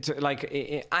just like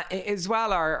as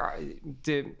well, I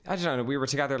don't know, we were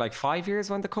together like 5 years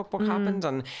when the cookbook happened,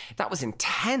 and that was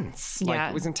intense. Like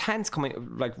it was intense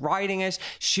coming, like writing it,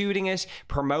 shooting it,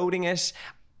 promoting it.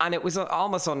 And it was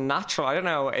almost unnatural. I don't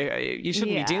know. You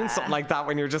shouldn't be doing something like that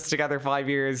when you're just together 5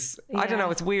 years. I don't know.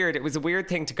 It's weird. It was a weird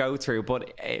thing to go through,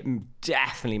 but it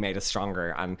definitely made us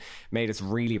stronger and made us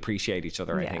really appreciate each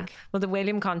other, I think. Well, the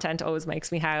William content always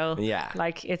makes me howl. Yeah.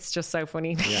 Like, it's just so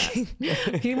funny. Yeah.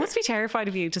 He must be terrified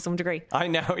of you to some degree. I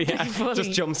know, yeah.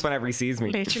 Just jumps whenever he sees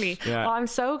me. Literally. Yeah. Well, I'm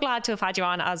so glad to have had you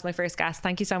on as my first guest.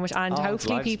 Thank you so much. And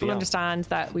hopefully people understand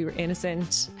that we were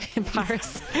innocent in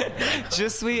Paris. Je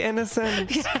suis innocent.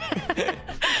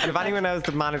 And if anyone knows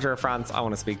the manager of France, I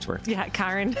want to speak to her. Yeah,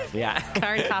 Karen. Yeah.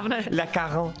 Karen Kavanagh. Le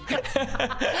Caron.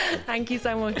 Thank you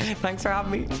so much. Thanks for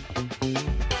having me.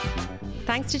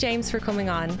 Thanks to James for coming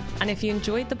on. And if you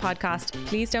enjoyed the podcast,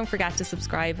 please don't forget to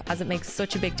subscribe, as it makes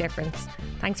such a big difference.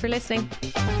 Thanks for listening.